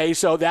 Okay,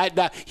 so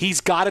that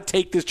he's got to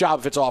take this job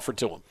if it's offered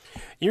to him.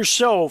 You're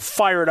so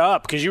fired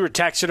up because you were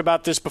texting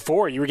about this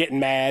before. You were getting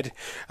mad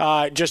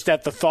just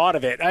at the thought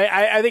of it.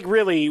 I think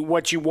really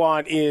what you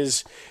want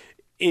is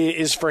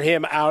for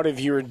him out of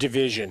your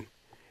division.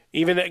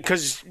 Even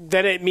because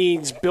then it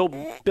means Bill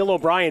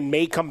O'Brien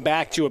may come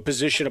back to a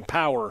position of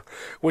power,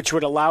 which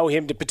would allow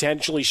him to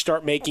potentially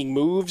start making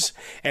moves.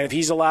 And if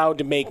he's allowed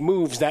to make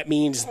moves, that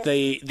means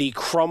the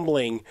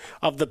crumbling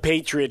of the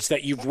Patriots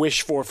that you've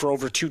wished for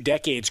over 2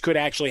 decades could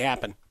actually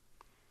happen.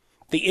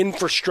 The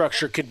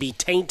infrastructure could be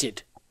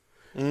tainted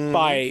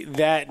by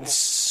that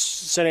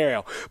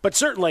scenario. But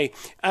certainly,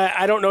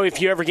 I don't know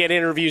if you ever get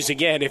interviews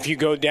again if you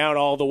go down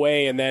all the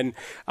way and then,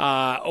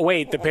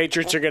 the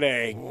Patriots are going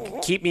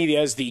to keep me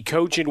as the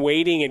coach in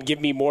waiting and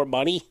give me more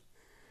money.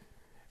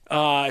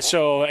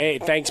 Hey,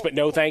 thanks, but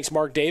no thanks,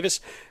 Mark Davis.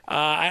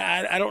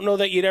 I don't know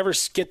that you'd ever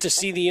get to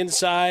see the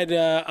inside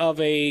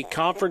of a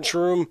conference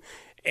room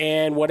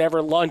and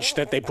whatever lunch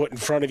that they put in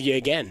front of you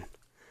again.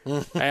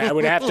 I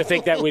would have to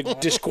think that would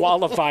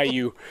disqualify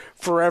you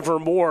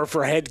forevermore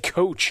for head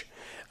coach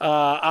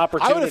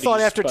opportunities. I would have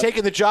thought after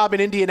taking the job in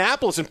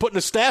Indianapolis and putting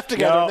a staff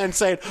together and then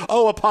saying,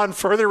 upon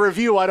further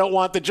review, I don't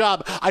want the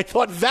job. I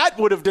thought that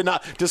would have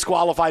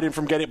disqualified him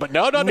from getting it. But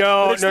no.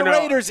 But it's the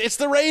Raiders. It's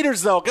the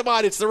Raiders, though. Come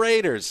on, it's the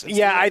Raiders.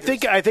 I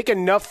think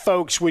enough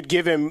folks would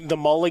give him the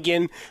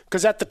mulligan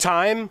because at the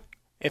time,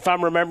 if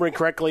I'm remembering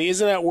correctly,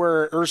 isn't that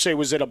where Irsay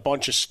was in a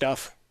bunch of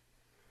stuff?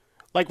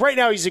 Like right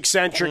now he's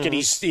eccentric and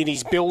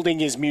he's building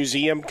his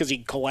museum because he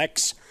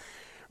collects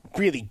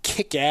really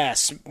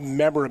kick-ass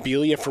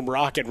memorabilia from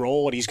rock and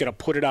roll, and he's going to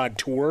put it on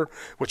tour,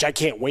 which I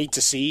can't wait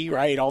to see,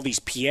 right? All these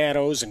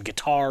pianos and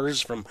guitars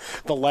from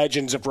the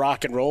legends of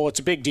rock and roll. It's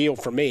a big deal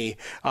for me.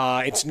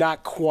 It's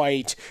not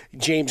quite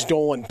James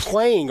Dolan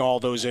playing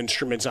all those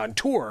instruments on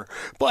tour,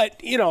 but,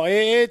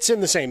 it's in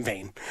the same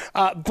vein.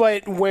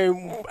 But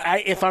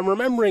if I'm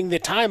remembering the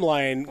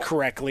timeline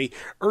correctly,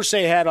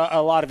 Irsay had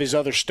a lot of his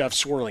other stuff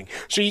swirling.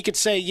 So you could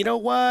say, you know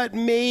what,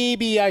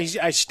 maybe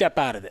I step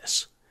out of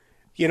this.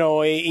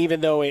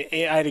 Even though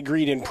I'd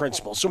agreed in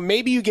principle. So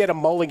maybe you get a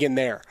mulligan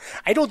there.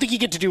 I don't think you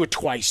get to do it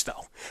twice,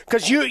 though.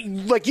 Because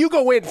you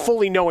go in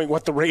fully knowing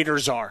what the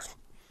Raiders are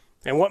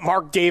and what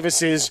Mark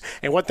Davis is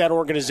and what that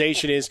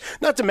organization is.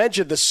 Not to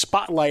mention the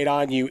spotlight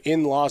on you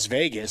in Las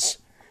Vegas.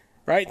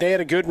 Right? They had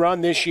a good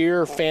run this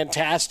year.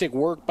 Fantastic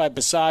work by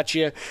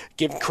Bisaccia.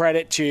 Give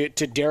credit to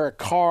Derek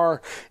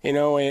Carr, and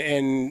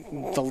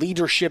the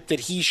leadership that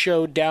he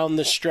showed down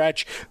the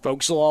stretch.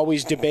 Folks will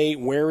always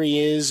debate where he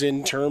is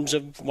in terms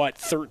of,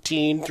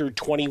 13 through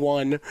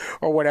 21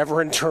 or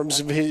whatever in terms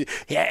of his,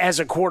 as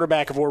a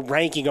quarterback, if we're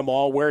ranking them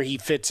all, where he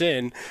fits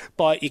in.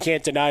 But you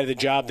can't deny the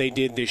job they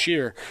did this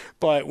year.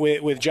 But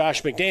with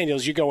Josh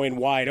McDaniels, you go in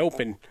wide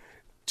open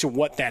to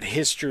what that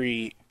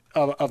history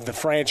of the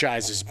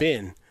franchise has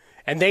been.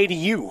 And they to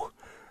you,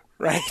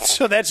 right?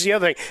 So that's the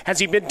other thing. Has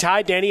he been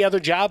tied to any other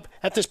job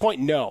at this point?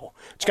 No.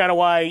 It's kind of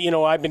why,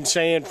 I've been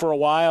saying for a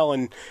while,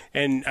 and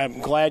I'm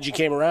glad you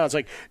came around. It's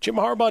like Jim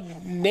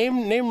Harbaugh,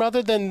 name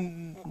other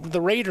than the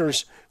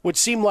Raiders, would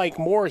seem like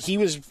more he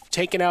was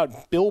taking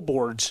out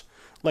billboards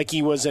like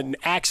he was an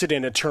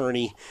accident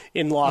attorney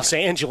in Los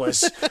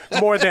Angeles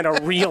more than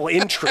a real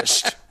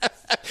interest.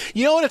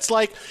 You know what it's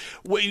like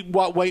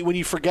when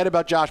you forget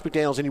about Josh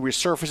McDaniels and he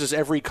resurfaces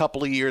every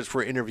couple of years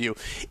for an interview?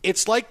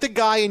 It's like the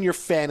guy in your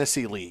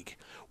fantasy league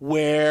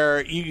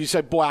where you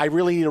said, boy, I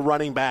really need a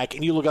running back,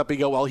 and you look up and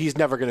you go, well, he's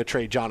never going to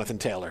trade Jonathan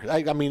Taylor.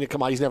 I mean,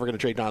 come on, he's never going to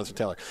trade Jonathan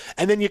Taylor.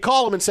 And then you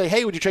call him and say,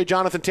 hey, would you trade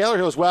Jonathan Taylor?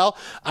 He goes, well,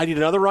 I need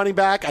another running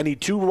back. I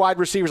need 2 wide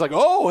receivers. Like,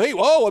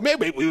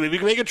 maybe we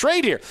can make a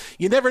trade here.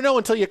 You never know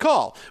until you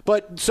call.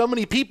 But so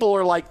many people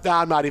are like,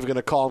 I'm not even going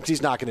to call him because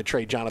he's not going to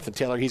trade Jonathan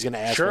Taylor. He's going to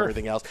ask for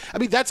everything else. I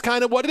mean, that's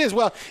kind of what it is.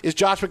 Well, is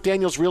Josh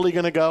McDaniels really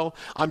going to go?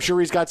 I'm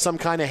sure he's got some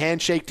kind of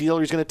handshake deal.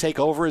 He's going to take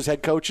over as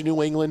head coach in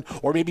New England,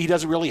 or maybe he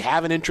doesn't really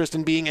have an interest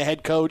in being a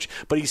head coach,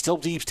 but he still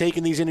keeps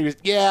taking these interviews.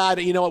 Yeah,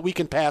 you know what? We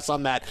can pass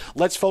on that.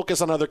 Let's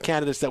focus on other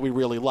candidates that we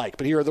really like.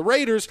 But here are the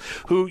Raiders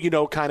who,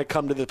 kind of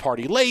come to the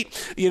party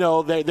late.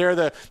 They're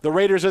the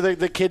Raiders are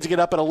the kids who get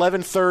up at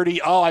 11:30.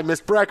 Oh, I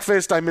missed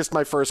breakfast. I missed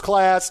my first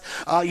class.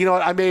 You know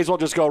what? I may as well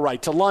just go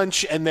right to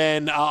lunch, and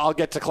then I'll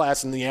get to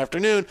class in the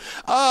afternoon.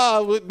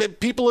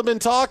 People have been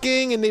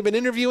talking, and they've been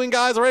interviewing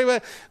guys already.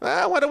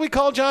 Why don't we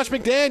call Josh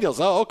McDaniels?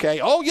 Oh, okay.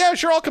 Oh, yeah,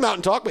 sure. I'll come out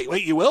and talk.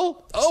 Wait, you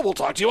will? Oh, we'll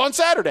talk to you on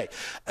Saturday.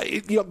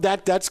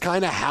 That's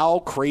kind of how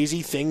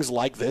crazy things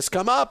like this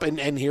come up.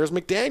 And here's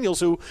McDaniels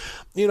who,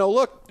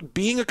 look,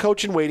 being a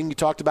coach in waiting, you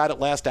talked about it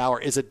last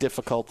hour, is a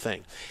difficult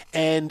thing.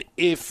 And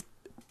if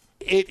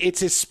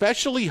it's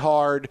especially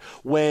hard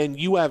when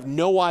you have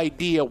no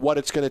idea what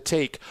it's going to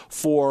take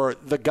for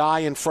the guy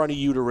in front of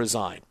you to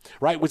resign.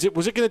 right?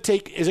 Is it going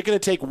to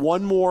take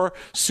one more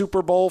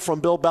Super Bowl from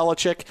Bill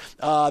Belichick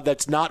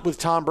that's not with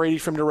Tom Brady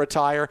for him to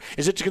retire?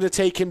 Is it going to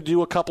take him to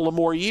do a couple of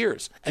more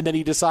years? And then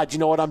he decides, you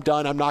know what, I'm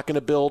done. I'm not going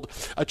to build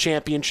a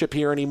championship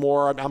here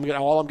anymore.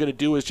 All I'm going to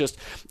do is just,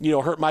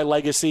 hurt my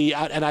legacy.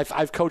 And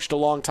I've coached a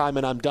long time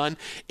and I'm done.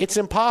 It's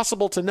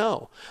impossible to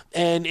know.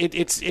 And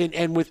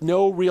and with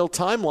no real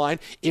timeline,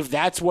 if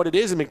that's what it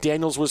is, and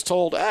McDaniels was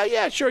told,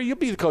 yeah, sure, you'll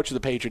be the coach of the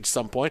Patriots at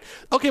some point.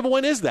 Okay, but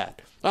when is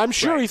that? I'm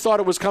sure he thought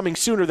it was coming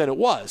sooner than it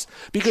was,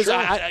 because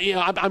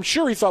I'm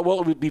sure he thought,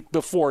 well, it would be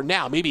before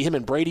now. Maybe him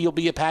and Brady will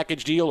be a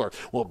package deal, or,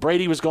 well,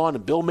 Brady was gone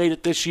and Bill made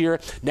it this year.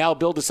 Now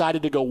Bill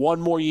decided to go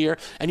one more year,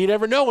 and you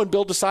never know when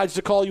Bill decides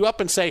to call you up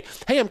and say,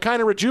 hey, I'm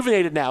kind of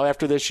rejuvenated now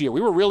after this year.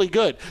 We were really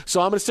good,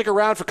 so I'm going to stick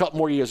around for a couple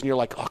more years. And you're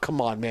like, oh,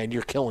 come on, man,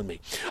 you're killing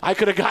me. I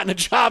could have gotten a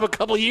job a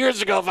couple of years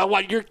ago if I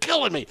want. You're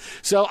killing me.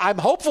 So I'm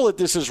hopeful that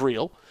this is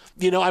real.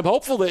 I'm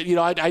hopeful that,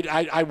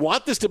 I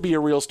want this to be a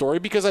real story,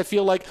 because I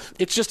feel like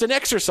it's just an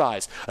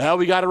exercise.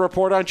 We got a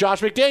report on Josh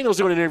McDaniels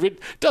doing an interview.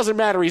 Doesn't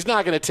matter. He's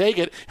not going to take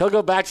it. He'll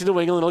go back to New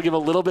England. He'll give a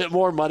little bit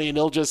more money, and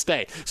he'll just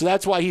stay. So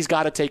that's why he's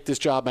got to take this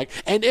job, Mike.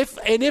 And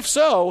if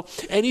so,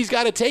 and he's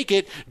got to take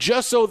it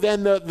just so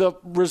then the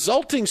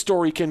resulting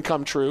story can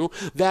come true,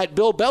 that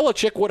Bill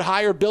Belichick would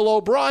hire Bill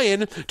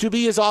O'Brien to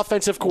be his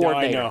offensive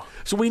coordinator. I know.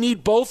 So we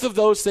need both of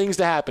those things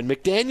to happen.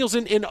 McDaniels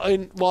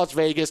in Las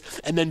Vegas,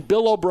 and then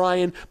Bill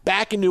O'Brien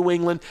back in New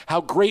England.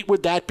 How great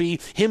would that be?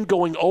 Him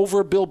going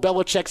over Bill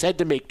Belichick's head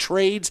to make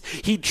trades.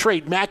 He'd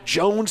trade Mac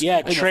Jones. Yeah,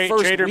 in the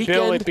first Trader weekend.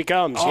 Bill it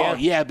becomes. Oh,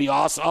 yeah, it'd be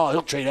awesome. Oh,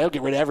 he'll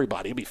get rid of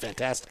everybody. It'd be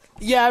fantastic.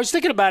 Yeah, I was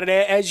thinking about it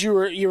as you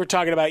were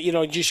talking about,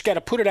 you just got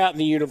to put it out in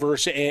the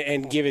universe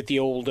and give it the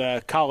old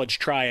college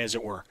try, as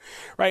it were.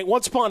 Right?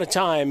 Once upon a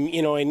time,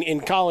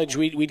 in college,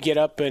 we'd get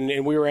up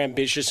and we were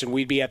ambitious, and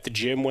we'd be at the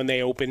gym when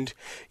they opened.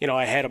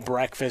 I had a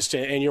breakfast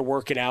and you're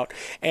working out.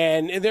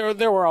 And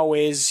there were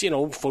always,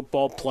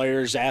 football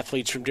players,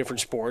 athletes from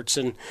different sports.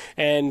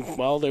 And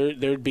well,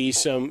 there'd be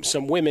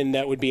some women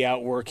that would be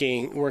out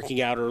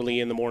working out early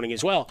in the morning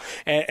as well.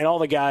 And all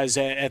the guys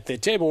at the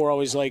table were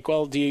always like,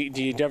 well, do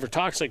you never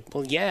talk? It's like,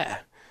 well,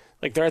 yeah.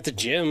 Like, they're at the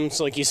gym.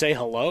 So, like, you say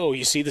hello,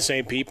 you see the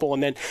same people,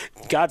 and then,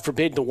 God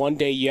forbid, the one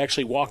day you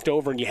actually walked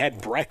over and you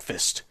had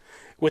breakfast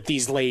with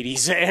these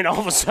ladies, and all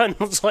of a sudden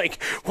it's like,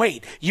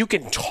 wait, you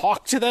can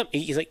talk to them?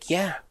 He's like,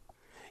 yeah,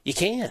 you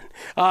can.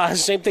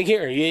 Same thing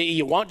here.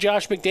 You want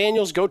Josh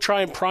McDaniels, go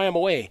try and pry him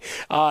away.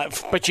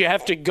 But you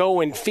have to go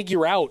and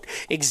figure out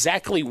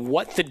exactly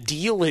what the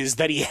deal is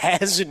that he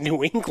has in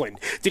New England.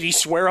 Did he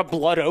swear a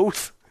blood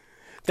oath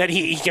that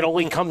he can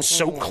only come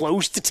so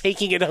close to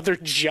taking another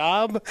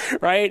job,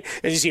 right?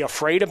 Is he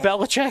afraid of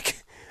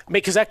Belichick? I mean,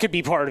 because that could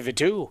be part of it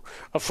too,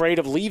 afraid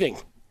of leaving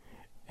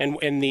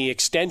and the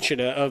extension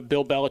of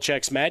Bill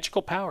Belichick's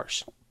magical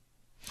powers.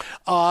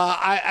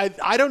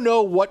 I don't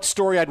know what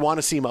story I'd want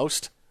to see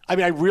most. I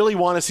mean, I really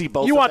want to see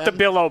both of them. You want the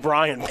Bill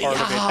O'Brien part of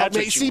it. That's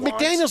what you want.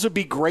 McDaniels would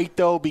be great,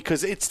 though,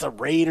 because it's the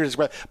Raiders.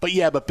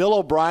 But Bill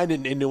O'Brien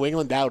in New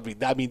England,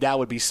 that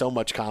would be so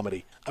much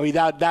comedy. I mean,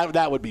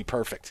 that would be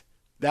perfect.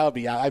 That would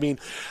be, man.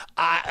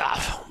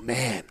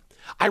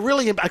 I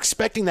really am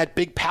expecting that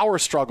big power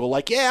struggle.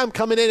 Like, yeah, I'm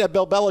coming in at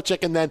Bill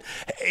Belichick, and then,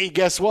 hey,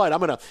 guess what? I'm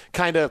going to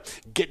kind of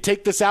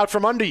take this out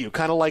from under you,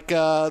 kind of like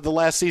the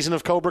last season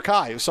of Cobra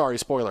Kai. Sorry,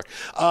 spoiler.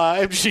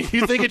 If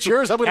you think it's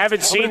yours,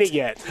 haven't seen it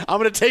yet. I'm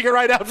going to take it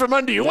right out from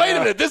under you. Wait a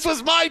minute, this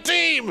was my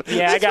team.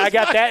 Yeah, I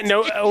got that in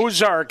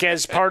Ozark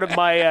as part of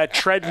my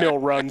treadmill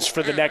runs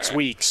for the next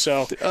week.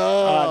 So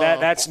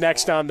that's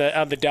next on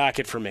the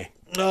docket for me.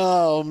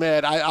 Oh,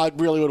 man, I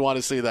really would want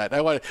to see that.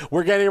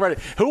 We're getting ready.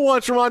 Who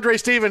wants Ramondre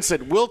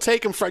Stevenson? We'll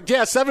take him.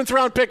 Yeah,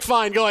 7th-round pick,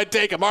 fine. Go ahead,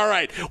 take him. All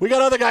right. We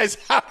got other guys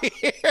out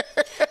here.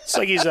 It's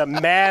like he's a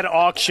mad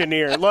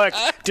auctioneer. Look,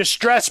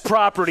 distressed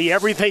property,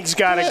 everything's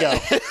got to go.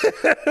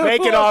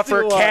 Make an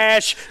offer,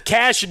 cash,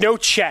 no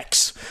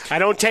checks. I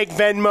don't take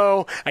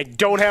Venmo. I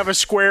don't have a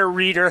Square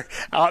reader.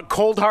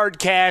 Cold, hard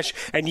cash.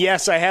 And,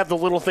 yes, I have the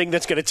little thing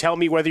that's going to tell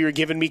me whether you're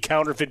giving me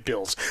counterfeit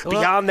bills.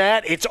 Beyond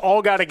that, it's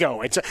all got to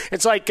go.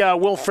 It's like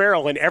Will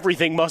Ferrell and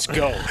Everything Must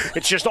Go.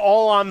 It's just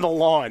all on the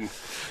lawn.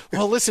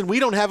 Well, listen, we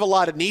don't have a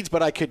lot of needs,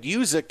 but I could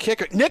use a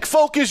kicker. Nick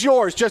Folk is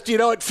yours. Just,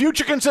 at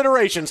future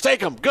considerations.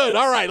 Take him. Good.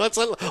 All right. Let's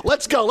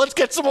go. Let's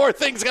get some more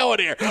things going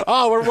here.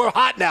 Oh, we're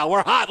hot now.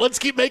 We're hot. Let's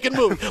keep making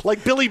moves.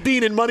 Like Billy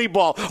Bean in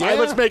Moneyball. Yeah. All right,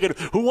 let's make it.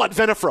 Who want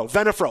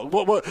Venafro?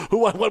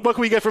 What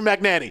can we get from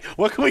Magnani?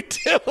 What can we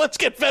do? Let's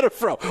get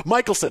Venafro.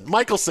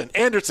 Michelson,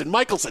 Anderson.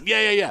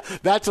 Yeah.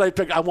 That's what I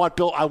picked. I want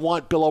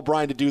Bill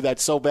O'Brien to do that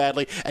so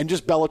badly, and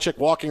just Belichick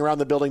walking around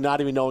the building not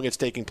even knowing it's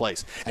taking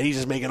place, and he's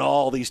just making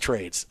all these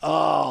trades.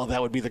 Oh,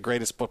 that would be the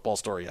greatest football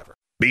story ever.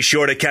 Be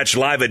sure to catch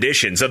live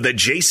editions of The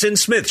Jason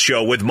Smith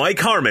Show with Mike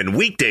Harmon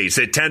weekdays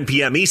at 10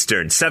 p.m.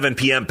 Eastern, 7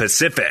 p.m.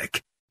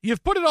 Pacific.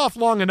 You've put it off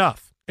long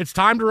enough. It's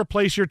time to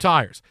replace your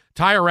tires.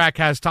 Tire Rack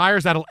has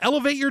tires that'll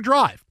elevate your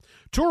drive.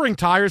 Touring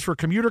tires for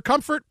commuter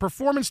comfort,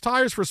 performance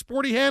tires for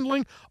sporty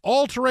handling,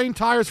 all-terrain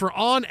tires for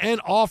on- and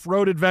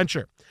off-road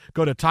adventure.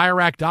 Go to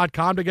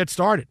TireRack.com to get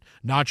started.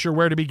 Not sure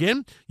where to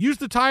begin? Use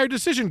the Tire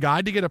Decision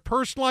Guide to get a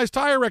personalized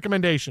tire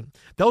recommendation.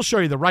 They'll show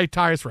you the right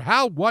tires for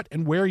how, what,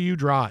 and where you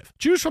drive.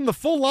 Choose from the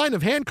full line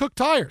of hand-cooked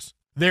tires.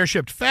 They're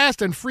shipped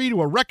fast and free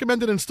to a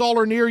recommended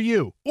installer near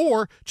you.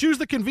 Or choose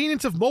the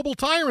convenience of mobile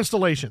tire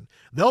installation.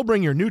 They'll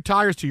bring your new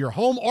tires to your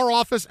home or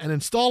office and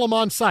install them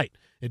on site.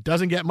 It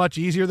doesn't get much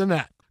easier than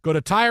that. Go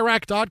to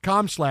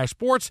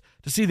TireRack.com/sports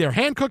to see their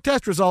hand-cooked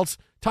test results,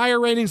 tire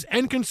ratings,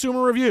 and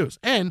consumer reviews.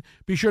 And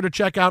be sure to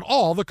check out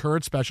all the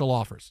current special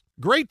offers.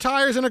 Great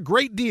tires and a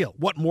great deal.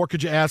 What more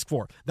could you ask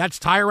for? That's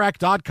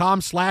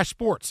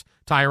TireRack.com/sports.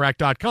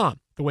 TireRack.com,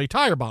 the way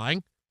tire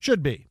buying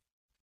should be.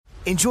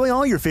 Enjoy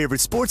all your favorite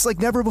sports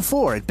like never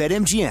before at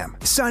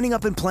BetMGM. Signing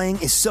up and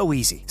playing is so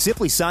easy.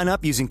 Simply sign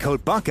up using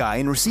code Buckeye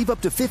and receive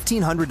up to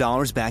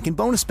 $1,500 back in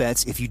bonus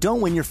bets if you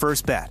don't win your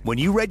first bet. When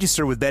you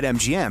register with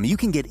BetMGM, you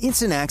can get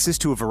instant access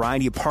to a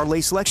variety of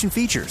parlay selection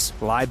features,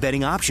 live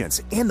betting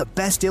options, and the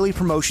best daily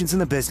promotions in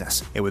the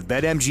business. And with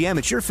BetMGM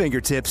at your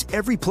fingertips,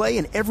 every play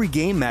and every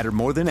game matter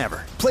more than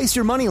ever. Place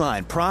your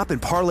moneyline, prop,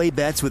 and parlay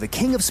bets with the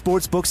king of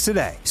sportsbooks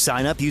today.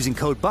 Sign up using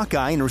code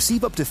Buckeye and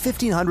receive up to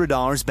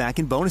 $1,500 back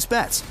in bonus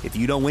bets if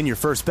you don't win your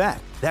first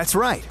bet. That's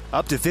right,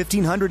 up to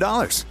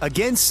 $1,500.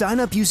 Again, sign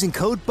up using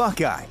code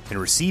Buckeye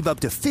and receive up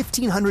to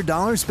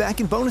 $1,500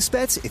 back in bonus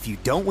bets if you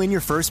don't win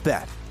your first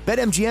bet.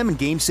 BetMGM and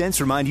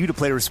GameSense remind you to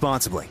play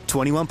responsibly.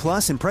 21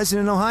 plus and present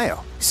in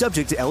Ohio.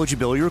 Subject to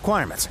eligibility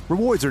requirements.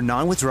 Rewards are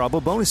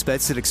non-withdrawable bonus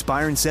bets that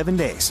expire in 7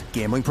 days.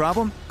 Gambling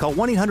problem? Call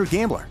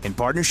 1-800-GAMBLER in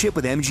partnership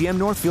with MGM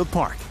Northfield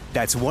Park.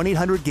 That's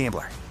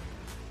 1-800-GAMBLER.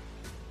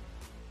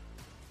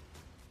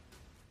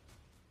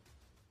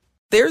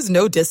 There's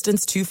no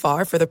distance too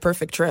far for the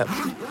perfect trip.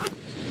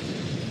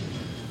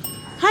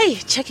 Hi,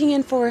 checking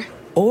in for...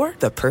 Or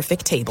the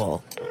perfect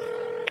table.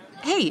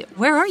 Hey,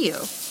 where are you?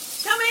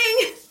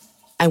 Coming!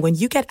 And when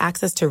you get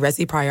access to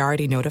Resi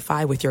Priority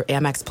Notify with your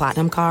Amex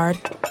Platinum card...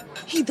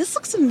 Hey, this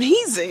looks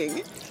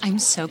amazing! I'm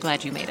so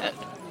glad you made it.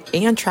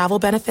 And travel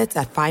benefits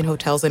at fine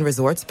hotels and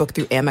resorts booked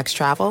through Amex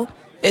Travel,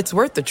 it's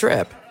worth the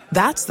trip.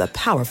 That's the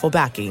powerful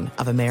backing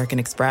of American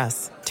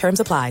Express. Terms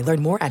apply.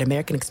 Learn more at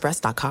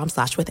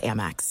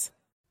americanexpress.com/withAmex.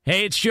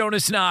 Hey, it's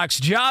Jonas Knox.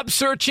 Job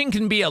searching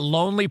can be a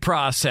lonely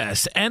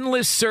process.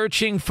 Endless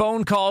searching,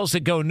 phone calls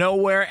that go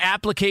nowhere,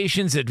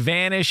 applications that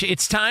vanish.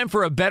 It's time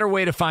for a better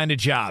way to find a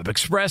job.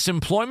 Express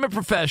Employment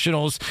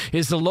Professionals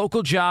is the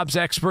local jobs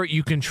expert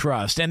you can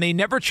trust, and they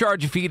never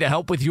charge a fee to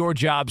help with your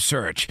job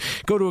search.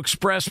 Go to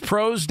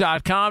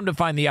expresspros.com to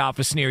find the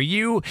office near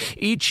you.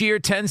 Each year,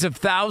 tens of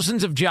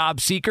thousands of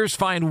job seekers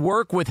find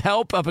work with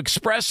help of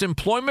Express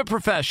Employment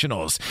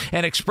Professionals,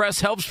 and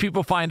Express helps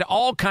people find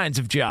all kinds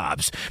of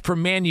jobs,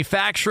 from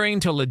manufacturing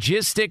to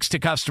logistics to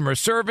customer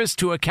service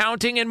to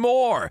accounting and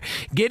more.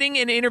 Getting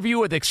an interview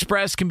with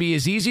Express can be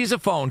as easy as a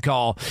phone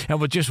call, and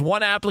with just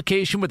one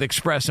application with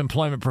Express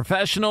Employment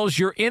Professionals,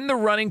 you're in the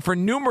running for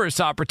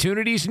numerous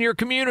opportunities in your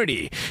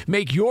community.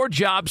 Make your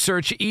job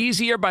search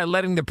easier by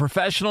letting the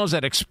professionals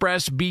at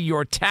Express be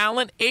your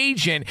talent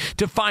agent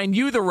to find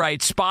you the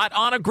right spot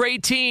on a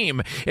great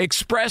team.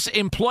 Express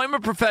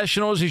Employment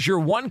Professionals is your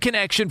one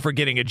connection for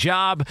getting a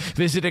job.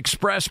 Visit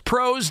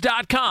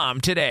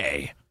expresspros.com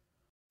today.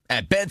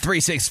 At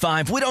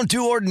Bet365, we don't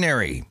do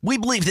ordinary. We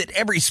believe that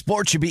every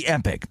sport should be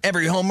epic.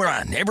 Every home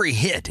run, every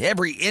hit,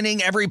 every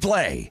inning, every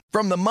play.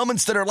 From the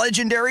moments that are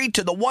legendary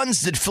to the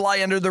ones that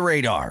fly under the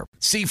radar.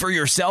 See for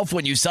yourself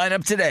when you sign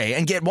up today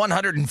and get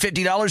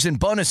 $150 in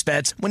bonus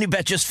bets when you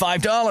bet just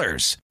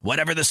 $5.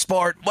 Whatever the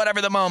sport, whatever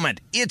the moment,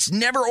 it's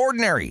never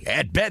ordinary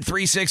at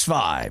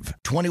Bet365.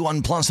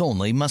 21 plus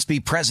only. Must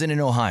be present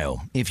in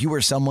Ohio. If you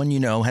or someone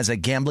you know has a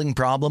gambling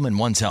problem and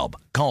wants help,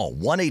 call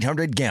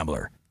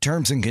 1-800-GAMBLER.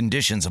 Terms and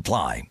conditions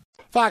apply.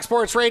 Fox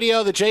Sports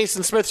Radio, the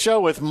Jason Smith Show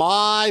with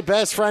my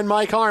best friend,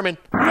 Mike Harmon.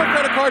 Real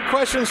credit card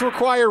questions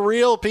require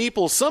real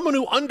people, someone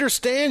who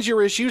understands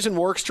your issues and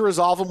works to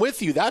resolve them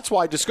with you. That's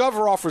why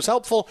Discover offers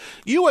helpful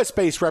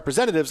U.S.-based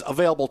representatives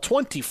available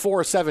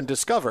 24/7.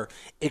 Discover,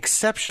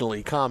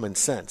 exceptionally common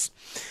sense.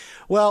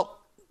 Well,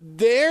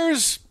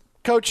 there's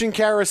coaching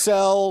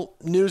carousel,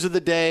 news of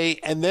the day,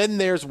 and then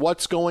there's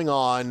what's going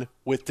on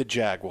with the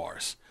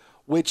Jaguars,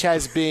 which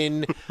has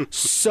been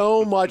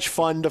so much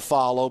fun to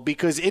follow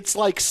because it's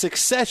like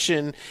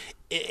Succession,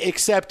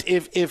 except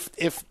if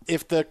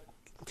the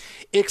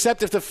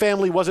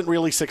family wasn't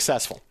really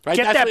successful. Right?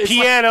 Get that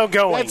piano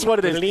going. That's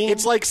what it is.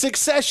 It's like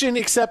Succession,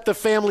 except the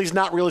family's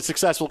not really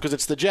successful because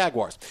it's the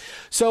Jaguars.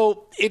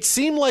 So it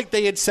seemed like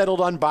they had settled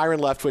on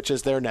Byron Leftwich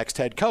as their next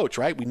head coach,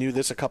 right? We knew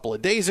this a couple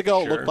of days ago.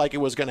 Sure. It looked like it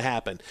was going to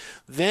happen.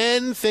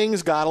 Then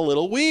things got a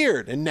little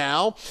weird. And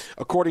now,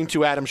 according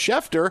to Adam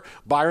Schefter,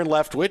 Byron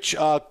Leftwich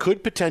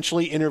could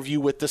potentially interview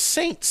with the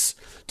Saints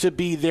to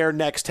be their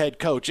next head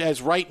coach,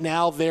 as right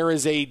now there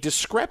is a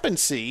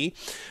discrepancy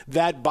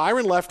that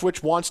Byron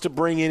Leftwich wants to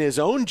bring in his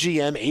own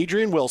GM,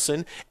 Adrian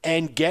Wilson,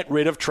 and get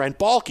rid of Trent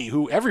Baalke,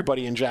 who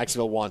everybody in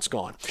Jacksonville wants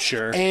gone.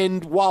 Sure.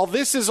 And while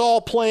this is all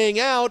playing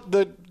out,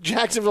 the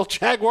Jacksonville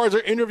Jaguars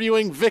are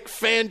interviewing Vic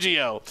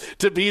Fangio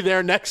to be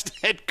their next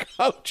head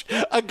coach.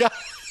 A guy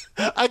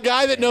A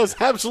guy that knows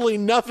absolutely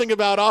nothing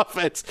about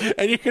offense,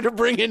 and you're going to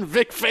bring in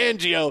Vic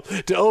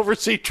Fangio to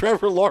oversee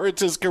Trevor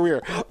Lawrence's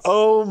career.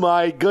 Oh,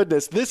 my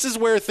goodness. This is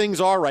where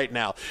things are right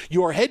now.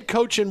 Your head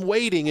coach in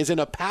waiting is in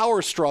a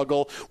power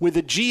struggle with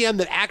a GM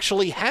that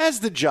actually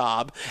has the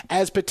job,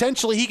 as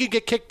potentially he could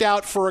get kicked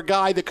out for a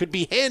guy that could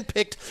be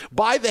handpicked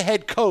by the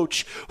head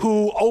coach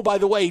who, oh, by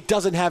the way,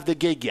 doesn't have the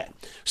gig yet.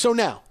 So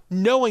now,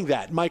 knowing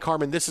that, Mike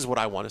Harmon, this is what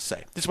I want to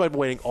say. This is what I've been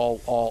waiting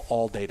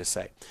all day to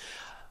say.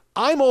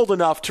 I'm old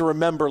enough to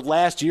remember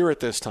last year at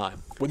this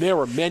time when there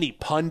were many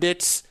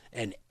pundits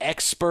and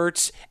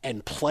experts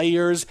and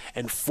players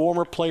and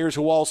former players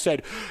who all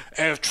said,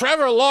 if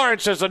Trevor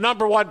Lawrence is the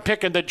number one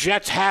pick and the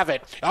Jets have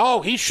it,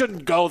 he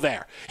shouldn't go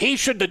there.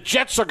 The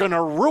Jets are going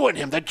to ruin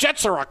him. The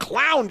Jets are a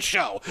clown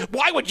show.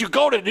 Why would you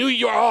go to New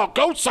York? Oh,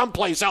 go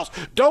someplace else.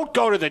 Don't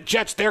go to the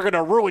Jets. They're going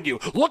to ruin you.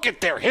 Look at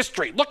their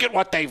history. Look at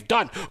what they've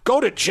done. Go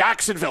to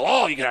Jacksonville.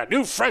 Oh, you got a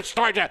new fresh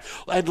start.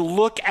 And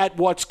look at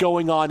what's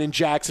going on in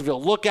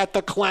Jacksonville. Look at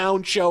the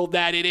clown show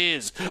that it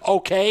is.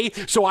 Okay?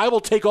 So I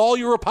will take all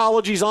your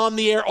apologies on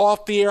the air,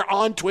 off the air,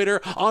 on Twitter,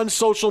 on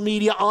social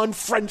media, on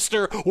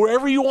Friendster,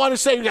 wherever you want to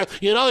say, you got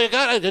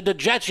the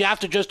Jets, you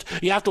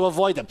have to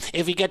avoid them.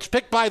 If he gets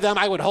picked by them,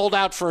 I would hold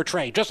out for a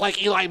trade, just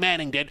like Eli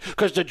Manning did,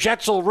 because the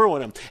Jets will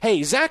ruin him.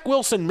 Hey, Zach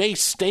Wilson may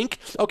stink,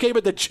 okay,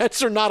 but the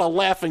Jets are not a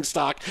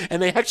laughingstock,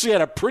 and they actually had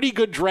a pretty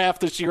good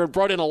draft this year and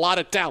brought in a lot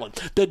of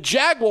talent. The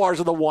Jaguars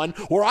are the one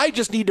where I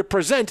just need to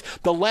present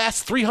the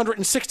last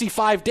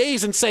 365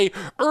 days and say,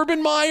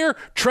 Urban Meyer,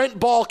 Trent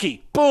Baalke,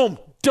 boom,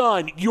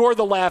 done. You're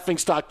the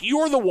laughingstock.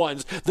 You're the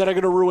ones that are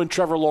going to ruin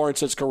Trevor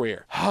Lawrence's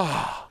career.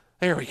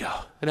 There we go.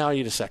 And now I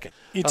need a second.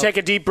 You take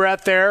a deep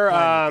breath there,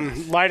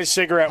 light a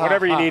cigarette,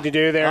 whatever you need to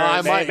do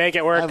there. Make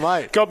it work. I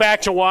might. Go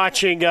back to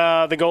watching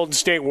the Golden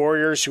State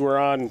Warriors, who are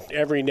on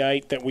every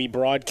night that we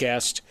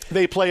broadcast.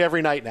 They play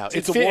every night now.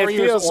 It's the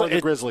Warriors or the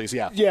Grizzlies,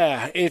 yeah.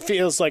 Yeah, it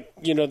feels like,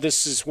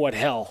 this is what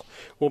hell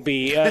will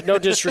be. No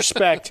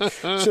disrespect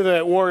to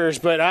the Warriors,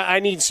 but I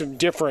need some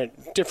different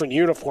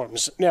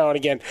uniforms now and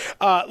again.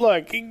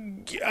 Look,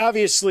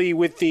 obviously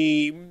with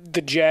the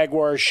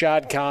Jaguars,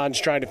 Shad Khan's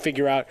trying to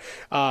figure out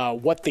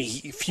what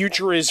the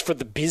future is for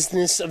the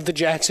business of the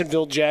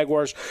Jacksonville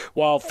Jaguars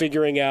while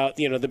figuring out,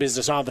 the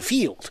business on the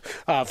field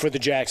for the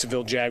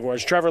Jacksonville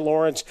Jaguars. Trevor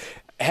Lawrence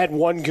had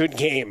one good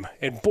game,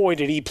 and boy,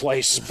 did he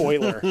play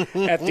spoiler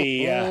at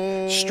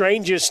the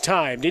strangest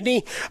time, didn't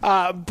he?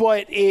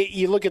 But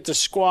you look at the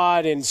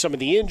squad and some of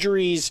the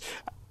injuries,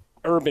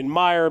 Urban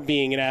Meyer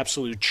being an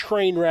absolute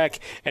train wreck,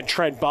 and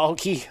Trent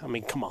Baalke. I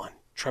mean, come on,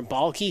 Trent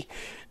Baalke,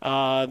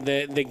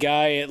 the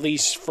guy, at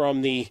least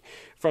from the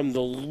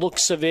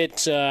looks of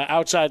it,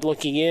 outside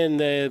looking in,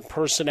 the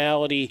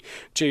personality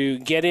to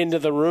get into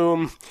the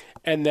room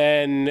and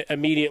then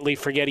immediately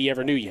forget he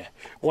ever knew you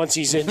once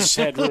he's in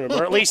said room.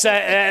 Or at least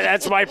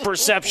that's my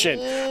perception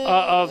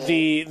of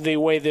the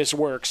way this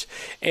works.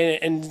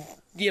 And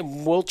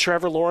will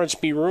Trevor Lawrence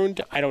be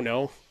ruined? I don't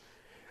know.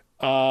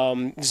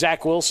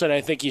 Zach Wilson, I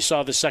think you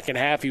saw the second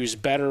half. He was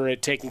better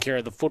at taking care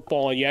of the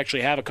football, and you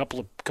actually have a couple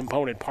of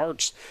component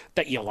parts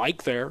that you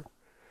like there.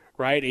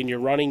 Right, in your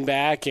running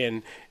back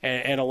and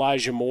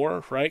Elijah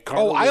Moore, right?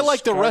 I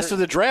like the rest of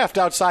the draft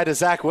outside of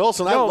Zach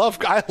Wilson. I love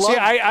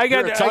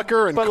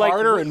Tucker and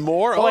Carter and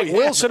Moore.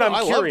 Wilson,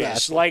 I'm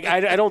curious.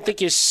 I don't think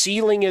his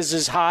ceiling is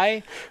as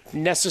high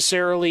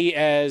necessarily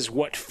as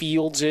what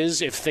Fields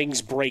is if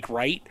things break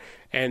right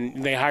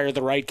and they hire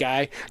the right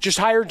guy. Just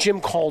hire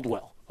Jim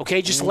Caldwell.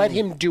 Okay, just let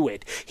him do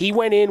it. He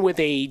went in with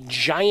a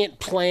giant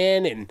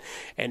plan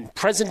and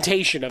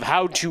presentation of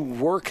how to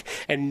work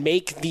and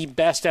make the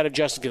best out of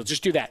Justin Fields.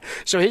 Just do that.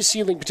 So his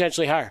ceiling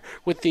potentially higher.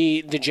 With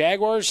the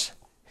Jaguars,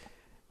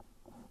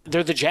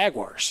 they're the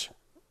Jaguars,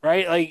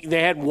 right? Like,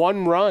 they had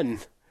one run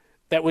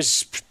that was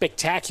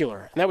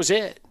spectacular, and that was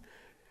it.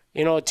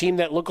 A team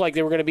that looked like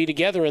they were going to be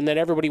together, and then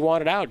everybody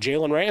wanted out.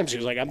 Jalen Ramsey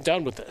was like, I'm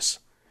done with this.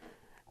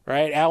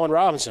 Right, Allen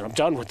Robinson, I'm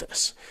done with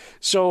this.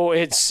 So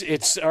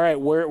it's all right.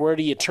 Where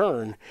do you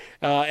turn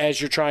as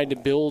you're trying to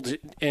build?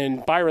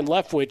 And Byron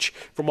Leftwich,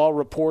 from all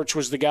reports,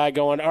 was the guy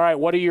going, all right,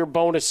 what are your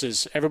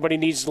bonuses? Everybody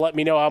needs to let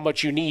me know how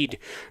much you need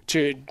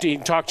to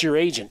talk to your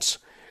agents.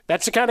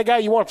 That's the kind of guy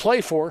you want to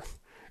play for.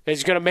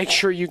 He's going to make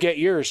sure you get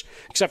yours,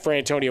 except for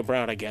Antonio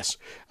Brown, I guess.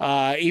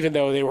 Even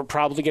though they were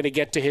probably going to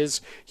get to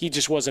his, he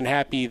just wasn't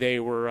happy they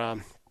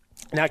were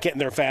not getting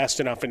there fast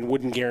enough and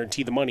wouldn't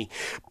guarantee the money.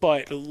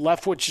 But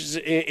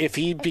Leftwich, if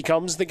he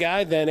becomes the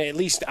guy, then at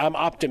least I'm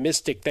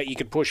optimistic that you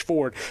could push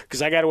forward,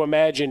 because I got to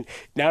imagine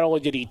not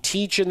only did he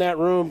teach in that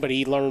room, but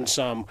he learned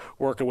some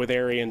working with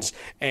Arians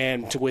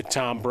and with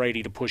Tom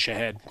Brady to push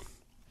ahead.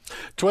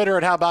 Twitter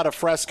at How About a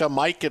Fresca.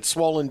 Mike at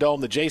Swollen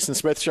Dome, the Jason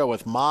Smith Show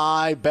with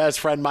my best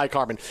friend Mike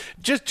Harmon.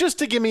 Just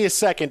to give me a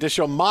second to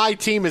show my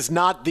team is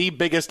not the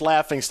biggest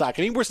laughingstock.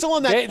 I mean, we're still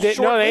on that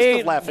short list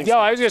of laughingstock. No,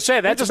 I was going to say,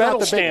 that's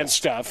metal stand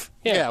stuff.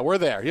 Yeah, we're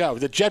there. Yeah,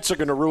 the Jets are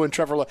going to ruin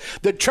Trevor Lawrence.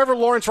 Trevor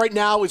Lawrence right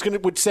now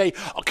would say,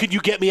 could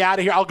you get me out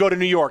of here? I'll go to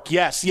New York.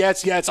 Yes,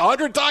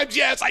 100 times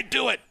yes, I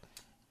do it.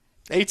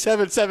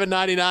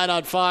 877-99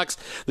 on Fox.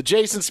 The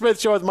Jason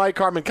Smith Show with Mike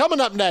Harmon. Coming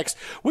up next,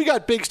 we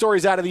got big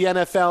stories out of the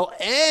NFL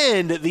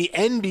and the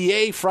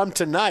NBA from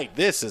tonight.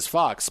 This is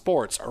Fox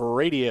Sports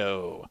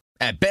Radio.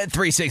 At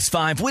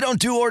Bet365, we don't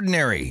do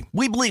ordinary.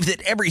 We believe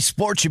that every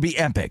sport should be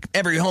epic.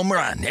 Every home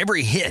run,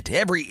 every hit,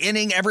 every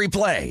inning, every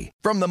play.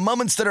 From the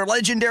moments that are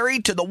legendary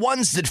to the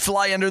ones that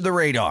fly under the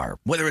radar.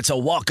 Whether it's a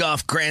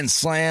walk-off grand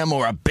slam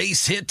or a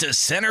base hit to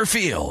center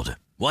field.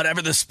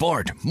 Whatever the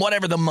sport,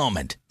 whatever the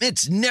moment,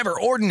 it's never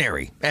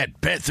ordinary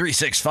at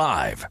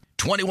Bet365.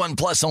 21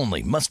 plus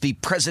only. Must be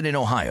present in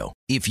Ohio.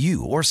 If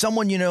you or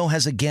someone you know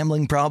has a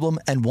gambling problem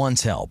and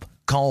wants help,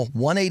 call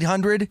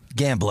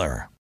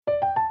 1-800-GAMBLER.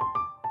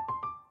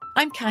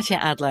 I'm Katya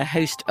Adler,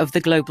 host of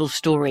The Global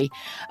Story.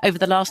 Over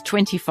the last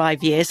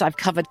 25 years, I've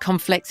covered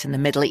conflicts in the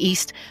Middle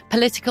East,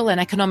 political and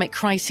economic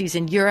crises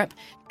in Europe,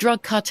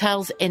 drug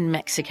cartels in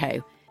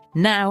Mexico.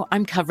 Now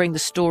I'm covering the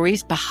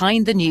stories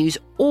behind the news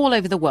all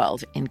over the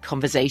world in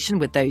conversation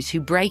with those who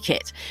break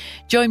it.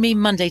 Join me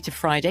Monday to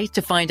Friday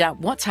to find out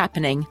what's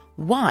happening,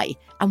 why,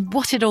 and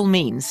what it all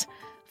means.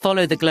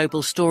 Follow The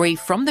Global Story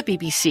from the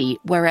BBC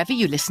wherever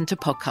you listen to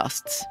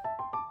podcasts.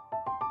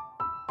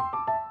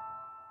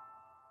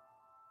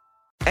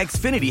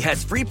 Xfinity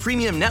has free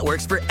premium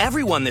networks for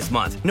everyone this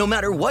month, no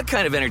matter what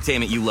kind of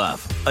entertainment you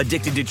love.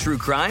 Addicted to true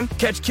crime?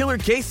 Catch killer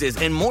cases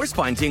and more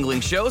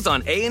spine-tingling shows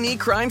on A&E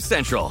Crime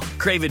Central.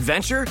 Crave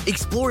adventure?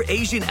 Explore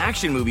Asian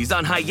action movies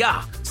on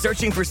Hi-Ya.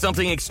 Searching for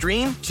something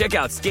extreme? Check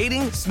out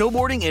skating,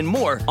 snowboarding, and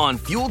more on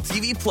Fuel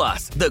TV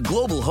Plus, the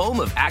global home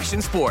of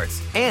action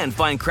sports. And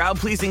find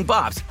crowd-pleasing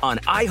bops on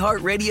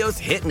iHeartRadio's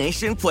Hit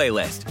Nation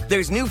playlist.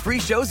 There's new free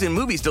shows and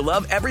movies to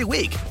love every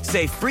week.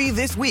 Say free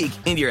this week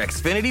in your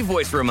Xfinity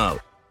voice remote.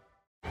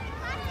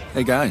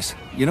 Hey guys,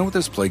 you know what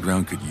this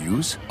playground could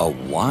use? A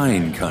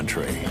wine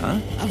country, huh?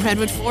 A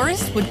redwood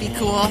forest would be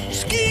cool.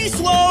 Ski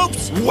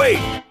slopes!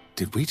 Wait!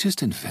 Did we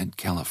just invent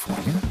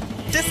California?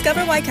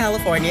 Discover why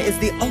California is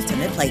the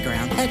ultimate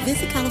playground at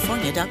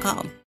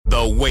visitcalifornia.com.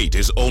 The wait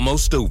is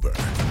almost over.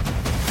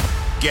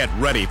 Get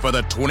ready for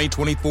the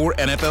 2024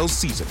 NFL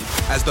season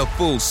as the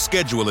full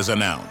schedule is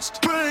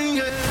announced. Bring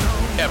it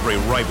on. Every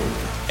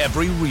rivalry,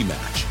 every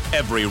rematch,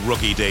 every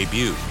rookie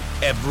debut,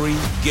 every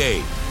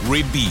game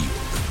revealed.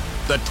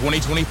 The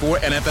 2024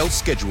 NFL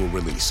schedule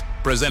release,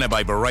 presented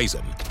by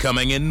Verizon,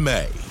 coming in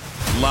May.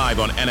 Live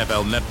on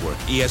NFL Network,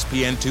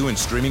 ESPN2, and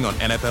streaming on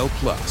NFL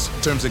Plus.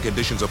 Terms and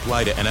conditions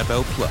apply to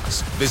NFL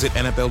Plus. Visit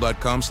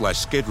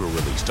NFL.com/schedule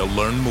release to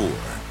learn more.